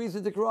give you a good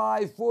reason to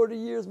cry. 40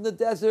 years in the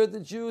desert, the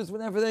Jews,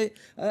 whenever they,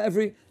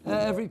 every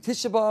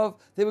Tisha B'Av,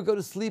 they would go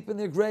to sleep in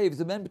their graves,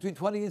 the men between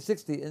 20 and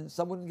 60, and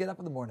some wouldn't get up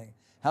in the morning.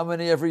 How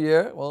many every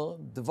year? Well,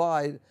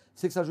 divide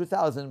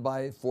 600,000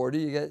 by 40,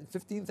 you get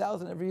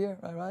 15,000 every year,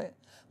 right?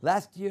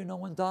 Last year, no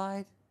one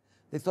died.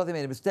 They thought they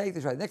made a mistake. They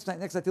tried. Next night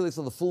till they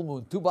saw the full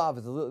moon. Tu B'Av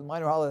is a little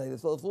minor holiday. They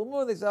saw the full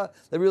moon.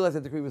 They realized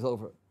the decree was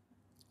over.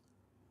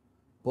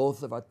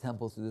 Both of our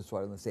temples were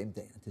destroyed on the same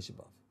day, on Tisha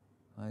B'Av,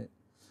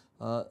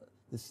 right?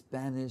 The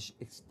Spanish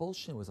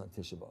expulsion was on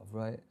Tisha B'Av,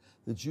 right?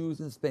 The Jews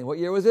in Spain. What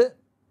year was it?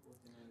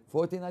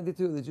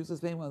 1492. The Jews in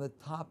Spain were on the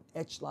top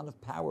echelon of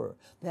power.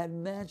 They had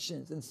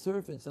mansions and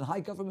servants and high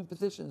government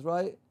positions,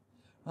 right?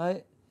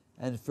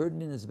 And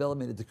Ferdinand and Isabella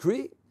made a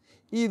decree.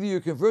 Either you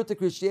convert to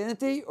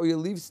Christianity or you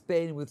leave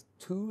Spain with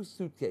 2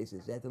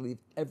 suitcases. They had to leave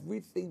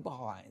everything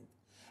behind.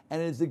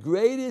 And it is the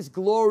greatest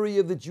glory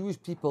of the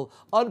Jewish people,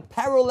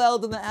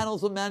 unparalleled in the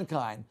annals of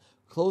mankind.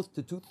 Close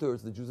to 2/3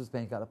 of the Jews of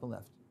Spain got up and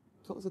left.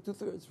 Close to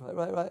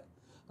 2/3,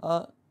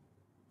 right?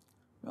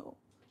 No.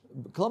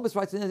 Columbus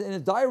writes in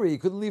his diary, he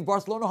couldn't leave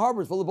Barcelona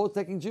harbors full of boats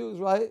taking Jews,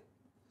 right?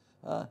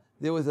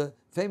 There was a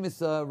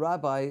famous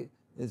rabbi,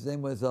 his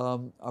name was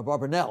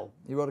Barbanel.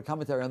 He wrote a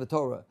commentary on the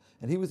Torah.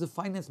 And he was the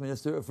finance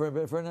minister for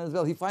Ferdinand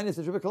Isabel. He financed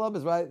the trip of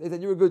Columbus, right? They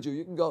said, you're a good Jew,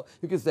 you can go,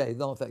 you can stay.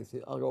 No, thanks,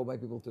 I'll go with my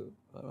people too,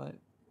 all right?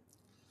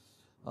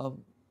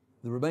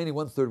 The remaining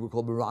 1/3 were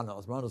called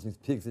Marranos. Marranos means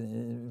pigs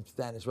in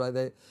Spanish,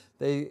 right?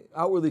 They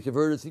outwardly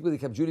converted, secretly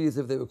kept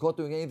Judaism. If they were caught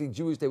doing anything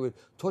Jewish, they would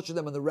torture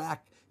them on the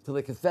rack until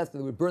they confessed,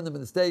 and they would burn them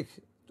in the stake,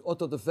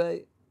 auto de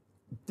fe.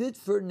 Did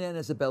Ferdinand and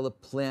Isabella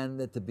plan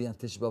that to be on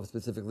Tisha B'Av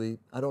specifically?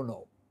 I don't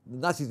know. The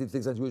Nazis did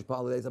things on Jewish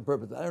holidays on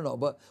purpose. I don't know.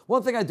 But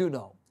one thing I do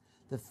know,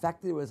 the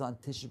fact that it was on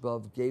Tisha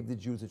B'Av gave the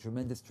Jews a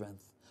tremendous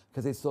strength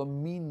because they saw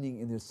meaning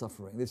in their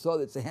suffering. They saw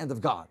that it's the hand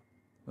of God,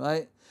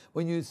 right?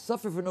 When you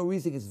suffer for no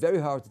reason, it's very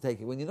hard to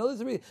take it. When you know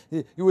there's a reason,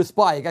 you were a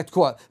spy, you got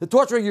caught. They're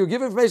torturing you,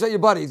 give information on your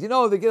buddies. You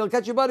know, they'll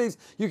catch your buddies.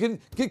 They can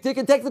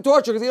take the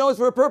torture because you know it's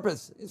for a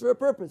purpose. It's for a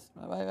purpose,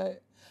 right?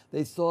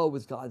 They saw it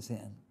was God's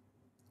hand.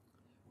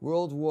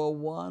 World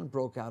War I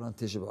broke out on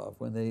Tisha B'Av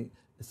when they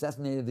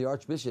assassinated the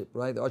Archbishop,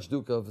 right? The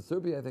Archduke of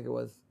Serbia, I think it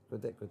was.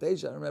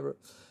 Croatia, I don't remember.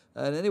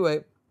 And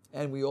anyway,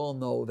 and we all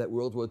know that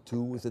World War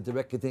II was a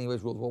direct continuation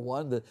of World War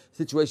I. The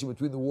situation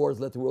between the wars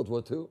led to World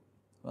War II,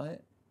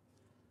 right?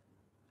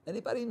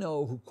 Anybody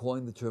know who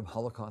coined the term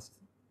Holocaust?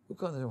 Who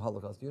coined the term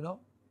Holocaust? Do you know?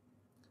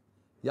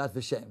 Yad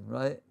Vashem,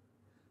 right?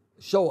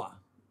 Shoah.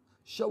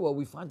 Shoah,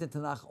 we find in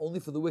Tanakh only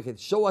for the wicked.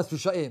 Shoah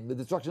Sushaim, the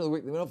destruction of the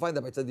wicked. We don't find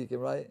that by tzaddikim,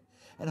 right?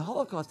 And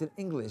Holocaust in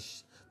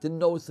English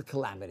denotes a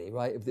calamity,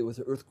 right? If there was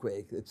an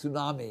earthquake, a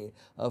tsunami,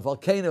 a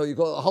volcano, you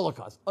call it a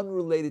Holocaust,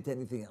 unrelated to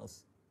anything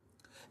else.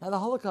 Now, the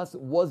Holocaust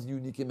was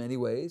unique in many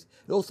ways.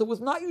 It also was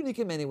not unique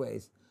in many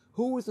ways.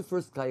 Who was the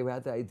first guy who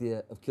had the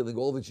idea of killing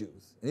all the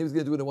Jews? And he was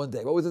going to do it in one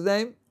day. What was his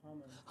name?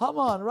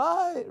 Haman,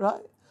 right.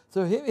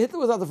 So Hitler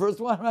was not the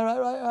first one,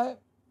 right.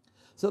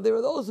 So there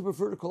are those who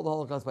prefer to call the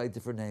Holocaust by a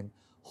different name.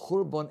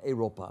 Churban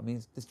Europa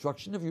means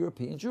destruction of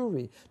European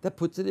Jewry. That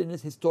puts it in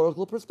its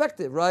historical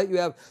perspective, right? You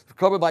have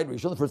Carbonite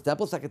Rishon, the first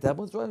temple, second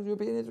temple, it's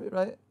European history,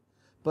 right?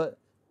 But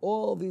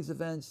all these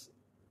events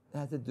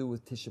had to do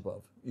with Tisha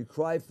B'Av. You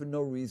cry for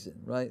no reason,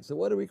 right? So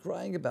what are we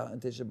crying about in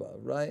Tisha B'Av,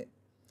 right?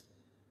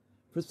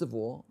 First of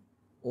all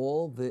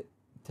the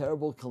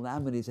terrible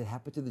calamities that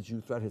happened to the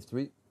Jews throughout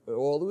history are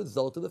all the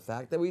result of the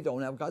fact that we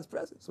don't have God's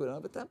presence. We don't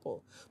have a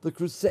temple. The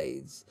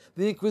Crusades,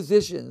 the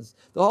Inquisitions,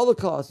 the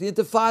Holocaust, the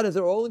Intifadas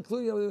are all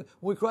included. When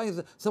we cry,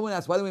 someone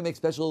asks, why don't we make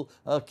special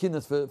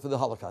kinnas for the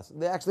Holocaust?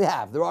 They actually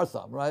have. There are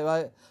some,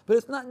 right? But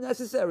it's not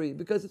necessary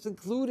because it's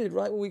included,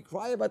 right? When we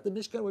cry about the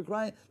Mishkan, we're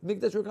crying,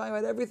 Mikdash, we're crying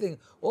about everything.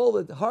 All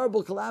the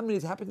horrible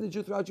calamities happened to the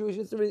Jews throughout Jewish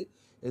history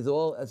is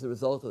all as a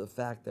result of the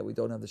fact that we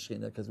don't have the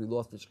Shekhinah because we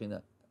lost the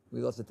Shekhinah. We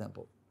lost the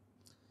temple.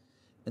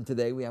 And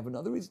today we have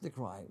another reason to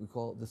cry. We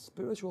call it the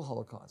spiritual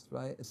Holocaust,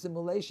 right?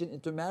 Assimilation,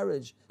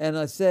 intermarriage. And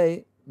I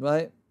say,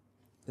 right,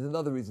 there's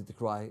another reason to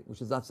cry,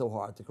 which is not so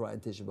hard to cry in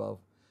Tisha B'Av.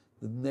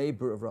 The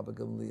neighbor of Rabbi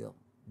Geller.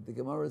 The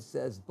Gemara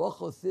says,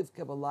 Bocho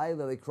Sivka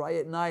B'Layla, they cry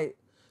at night.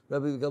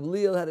 Rabbi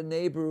Geller had a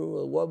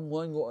neighbor, one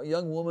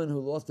young woman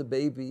who lost a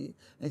baby,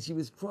 and she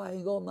was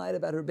crying all night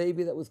about her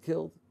baby that was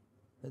killed,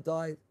 that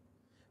died.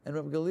 And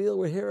Rabbi Geller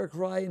would hear her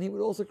cry, and he would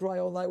also cry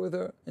all night with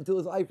her until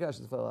his eye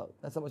crashes fell out.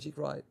 That's how much he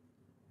cried.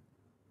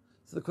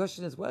 So the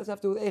question is, what does it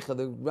have to do with Eicha?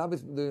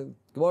 The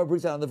Gemara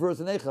brings out on the verse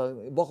in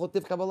Eicha, Bochot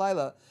Tifka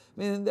B'Layla. I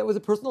mean, there was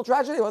a personal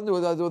tragedy. It wasn't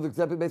with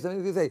the Beis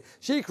Hamikdash. You say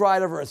she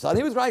cried over her son.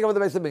 He was crying over the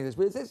Beis Hamikdash,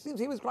 but it seems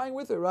he was crying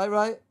with her,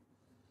 right?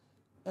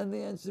 And the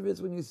answer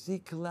is, when you see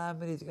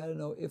calamities, you got to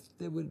know if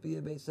there would be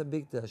a Beis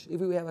Hamikdash,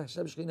 if we would have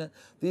Hashem Shekhinah,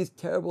 these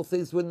terrible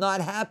things would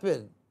not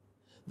happen.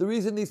 The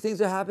reason these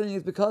things are happening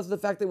is because of the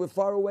fact that we're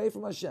far away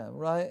from Hashem,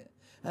 right?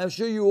 And I'm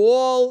sure you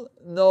all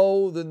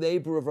know the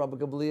neighbor of Rabbi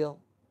Geller.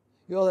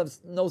 You all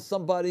know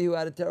somebody who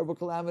had a terrible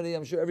calamity.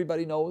 I'm sure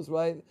everybody knows,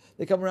 right?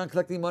 They come around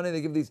collecting money.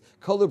 They give these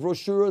color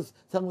brochures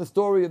telling the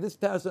story of this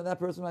person and that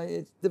person, right?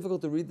 It's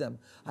difficult to read them.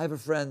 I have a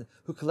friend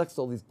who collects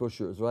all these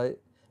brochures, right?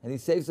 And he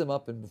saves them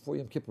up, and before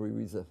Yom Kippur he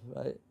reads them,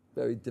 right?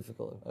 Very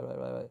difficult,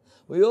 right.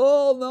 We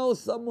all know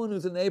someone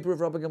who's a neighbor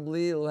of Rabbi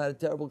Geller who had a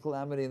terrible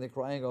calamity and they're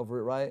crying over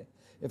it, right?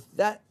 If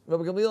that,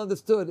 Rabbi Geller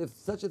understood, if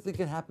such a thing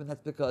can happen,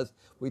 that's because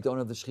we don't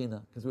have the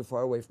Shekhinah, because we're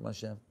far away from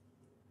Hashem.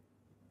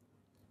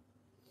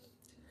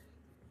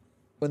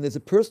 When there's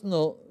a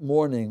personal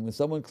mourning, when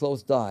someone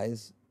close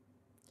dies,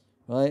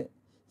 right?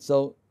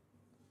 So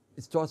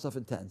it starts off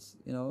intense,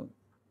 you know.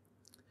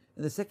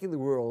 In the secular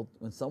world,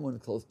 when someone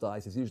close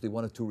dies, there's usually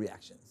one of two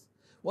reactions.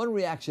 One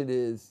reaction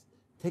is,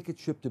 take a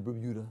trip to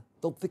Bermuda.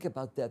 Don't think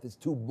about death, it's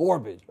too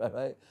morbid,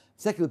 right?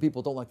 Secular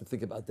people don't like to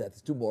think about death,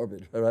 it's too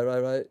morbid,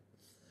 right?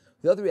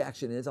 The other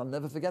reaction is, I'll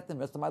never forget them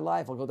the rest of my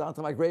life. I'll go down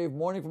to my grave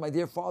mourning for my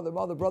dear father,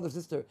 mother, brother,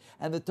 sister.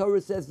 And the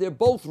Torah says they're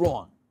both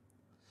wrong.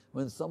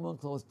 When someone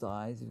close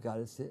dies, you've got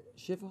to sit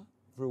shiva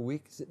for a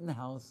week, sit in the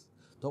house,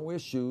 don't wear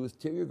shoes,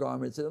 tear your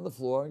garments, sit on the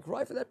floor and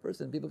cry for that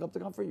person. People come to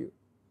comfort you.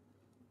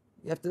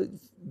 You have to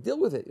deal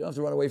with it. You don't have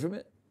to run away from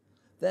it.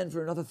 Then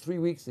for another 3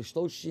 weeks, the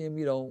shloshim,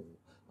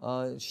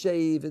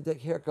 shave and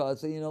take haircuts.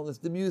 So, there's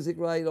the music,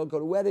 right? You don't go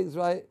to weddings,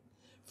 right?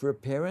 For a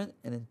parent,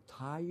 an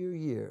entire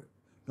year,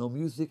 no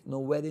music, no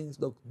weddings,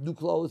 no new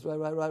clothes,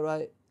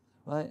 right?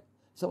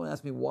 Someone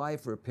asked me why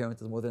for a parent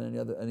is more than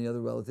any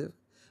other relative.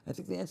 I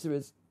think the answer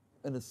is,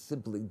 when a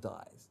sibling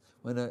dies,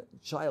 when a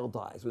child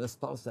dies, when a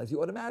spouse dies,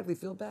 you automatically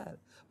feel bad.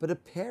 But a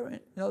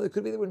parent, it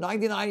could be they were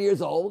 99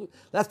 years old,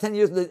 last 10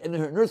 years in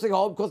her nursing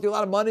home, cost you a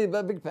lot of money,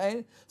 big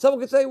pain. Someone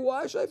could say,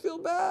 why should I feel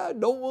bad?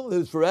 No one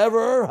lives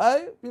forever,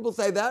 right? People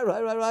say that,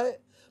 right?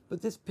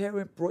 But this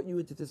parent brought you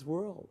into this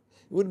world.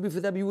 It wouldn't be for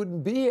them, you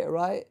wouldn't be here,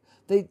 right?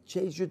 They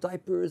changed your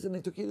diapers and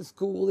they took you to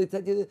school,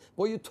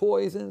 bought you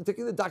toys and took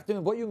you to the doctor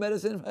and bought you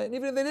medicine, right? And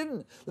even if they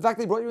didn't, the fact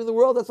they brought you in the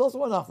world, that's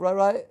also enough,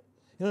 right?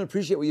 You don't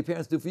appreciate what your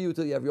parents do for you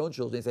until you have your own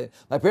children. You say,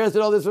 my parents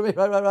did all this for me,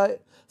 right?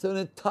 So an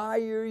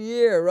entire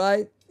year,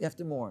 right? You have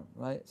to mourn,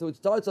 right? So it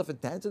starts off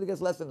intense and it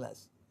gets less and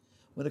less.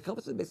 When it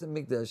comes to the Beis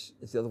Hamikdash,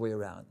 it's the other way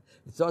around.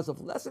 It starts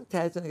off less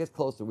intense and it gets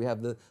closer. We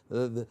have the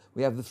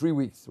 3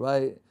 weeks,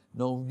 right?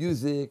 No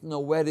music, no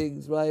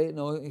weddings, right?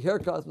 No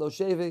haircuts, no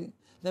shaving.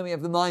 Then we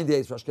have the 9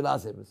 days for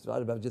Ashkenazim. It's right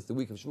about just the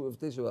week of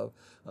Tisha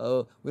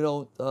B'Av.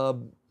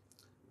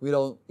 We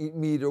don't eat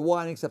meat or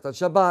wine except on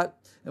Shabbat,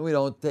 and we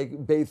don't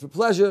bathe for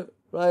pleasure,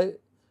 right?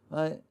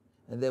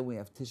 And then we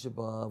have Tisha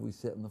B'Av. We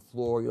sit on the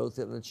floor. You don't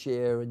sit on a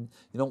chair, and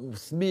you don't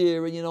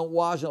smear, and you don't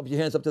wash. You don't put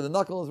your hands up to the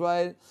knuckles,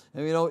 right?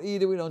 And we don't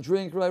eat it. We don't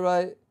drink,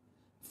 right?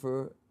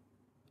 For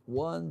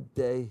 1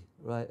 day,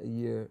 right, a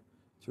year,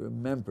 to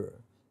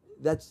remember.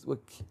 That's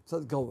what keeps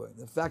us going.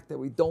 The fact that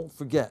we don't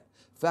forget.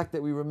 The fact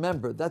that we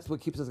remember. That's what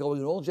keeps us going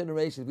in all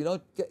generations. We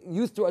don't get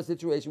used to our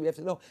situation. We have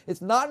to know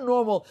it's not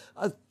normal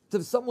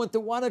to someone to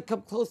want to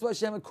come close to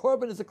Hashem. And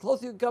Korban is the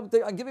closest you can come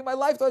to. I'm giving my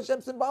life to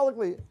Hashem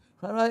symbolically.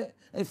 Right?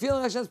 And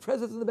feeling Hashem's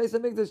presence in the Beis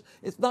Hamikdash.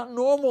 It's not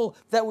normal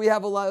that we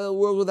have a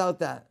world without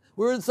that.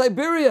 We're in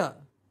Siberia.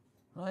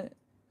 Right?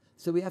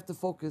 So we have to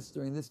focus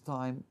during this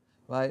time,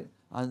 right,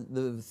 on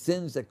the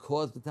sins that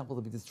caused the temple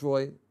to be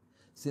destroyed.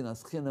 Sin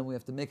aschinam, we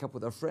have to make up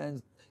with our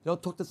friends. You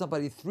don't talk to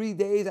somebody 3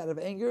 days out of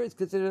anger, it's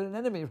considered an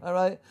enemy,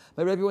 right?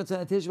 My Rebbe once said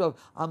on Tisha B'Av,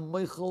 I'm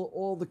meichel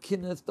all the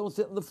kinnis, don't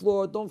sit on the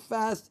floor, don't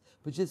fast,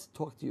 but just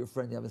talk to your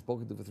friend you haven't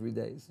spoken to for 3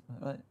 days,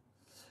 right?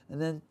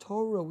 And then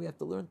Torah, we have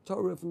to learn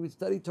Torah. If we would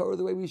study Torah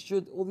the way we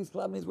should, all these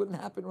calamities wouldn't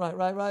happen,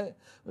 right?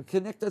 We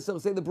connect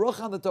ourselves, say the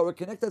bracha on the Torah,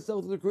 connect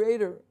ourselves to the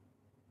Creator,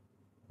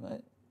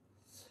 right?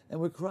 And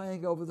we're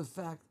crying over the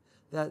fact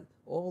that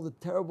all the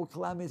terrible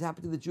calamities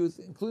happened to the Jews,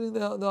 including the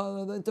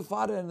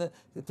Intifada and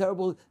the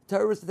terrible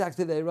terrorist attacks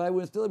today, right?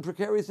 We're still in a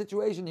precarious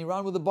situation.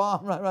 Iran with a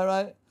bomb,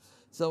 right?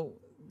 So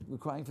we're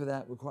crying for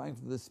that. We're crying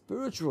for the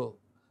spiritual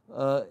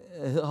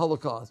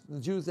Holocaust. The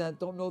Jews that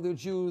don't know they're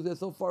Jews, they're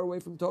so far away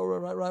from Torah,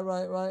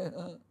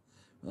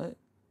 right?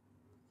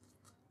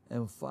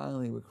 And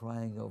finally, we're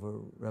crying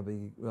over Rabbi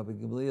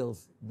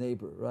Geller's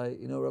neighbor, right?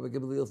 You know Rabbi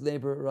Geller's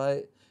neighbor,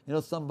 right? You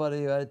know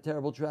somebody who had a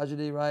terrible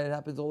tragedy, right? It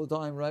happens all the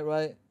time,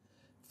 right?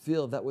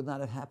 Feel that would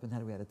not have happened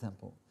had we had a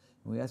temple.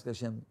 And we ask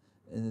Hashem,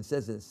 and it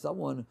says that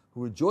someone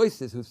who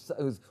rejoices,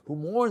 who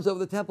mourns over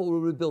the temple, will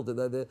rebuild it.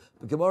 The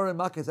Gemara in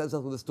Makkah says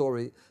with a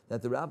story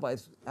that the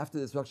rabbis, after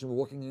the destruction, were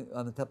walking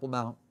on the Temple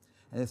Mount,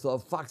 and they saw a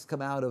fox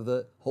come out of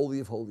the Holy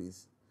of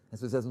Holies.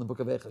 That's what it says in the book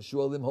of Echa,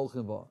 Shualim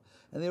Holchim Ba.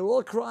 And they were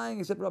all crying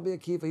except Rabbi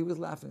Akiva. He was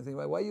laughing, saying,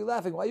 why are you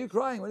laughing? Why are you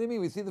crying? What do you mean?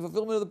 We see the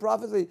fulfillment of the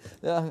prophecy.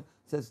 It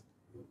says,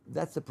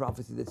 that's the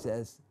prophecy that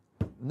says,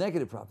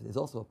 negative prophecy. There's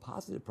also a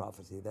positive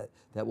prophecy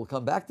that will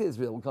come back to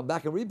Israel, will come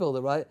back and rebuild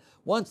it, right?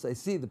 Once I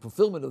see the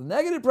fulfillment of the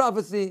negative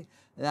prophecy,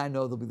 and I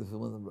know there'll be the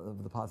fulfillment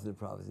of the positive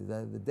prophecy.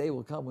 The day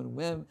will come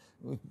when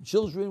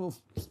children will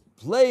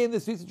play in the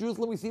streets of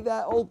Jerusalem. We see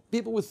that. Old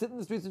people will sit in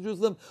the streets of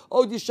Jerusalem.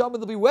 Oh, Yeshama,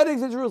 there'll be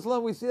weddings in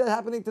Jerusalem. We see that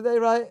happening today,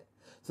 right?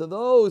 So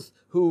those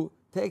who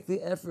take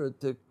the effort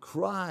to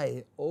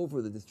cry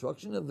over the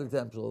destruction of the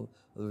temple,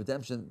 of the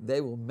redemption,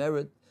 they will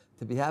merit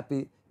to be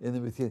happy in the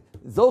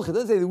Zocha. It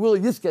doesn't say the will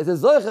of Yisrael. It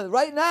says Zocha.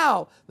 Right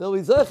now, they'll be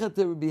Zocha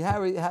to be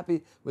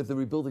happy with the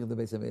rebuilding of the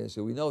Beis HaMikdash.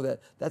 So we know that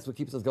that's what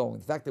keeps us going.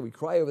 The fact that we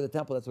cry over the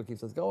temple, that's what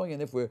keeps us going.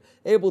 And if we're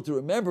able to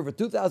remember for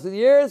 2,000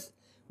 years,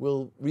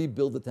 we'll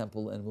rebuild the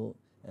temple and we'll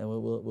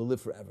live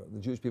forever. The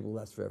Jewish people will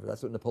last forever.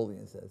 That's what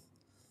Napoleon says.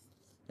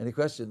 Any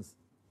questions?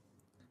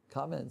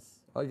 Comments?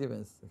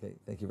 Arguments? Okay,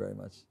 thank you very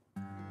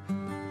much.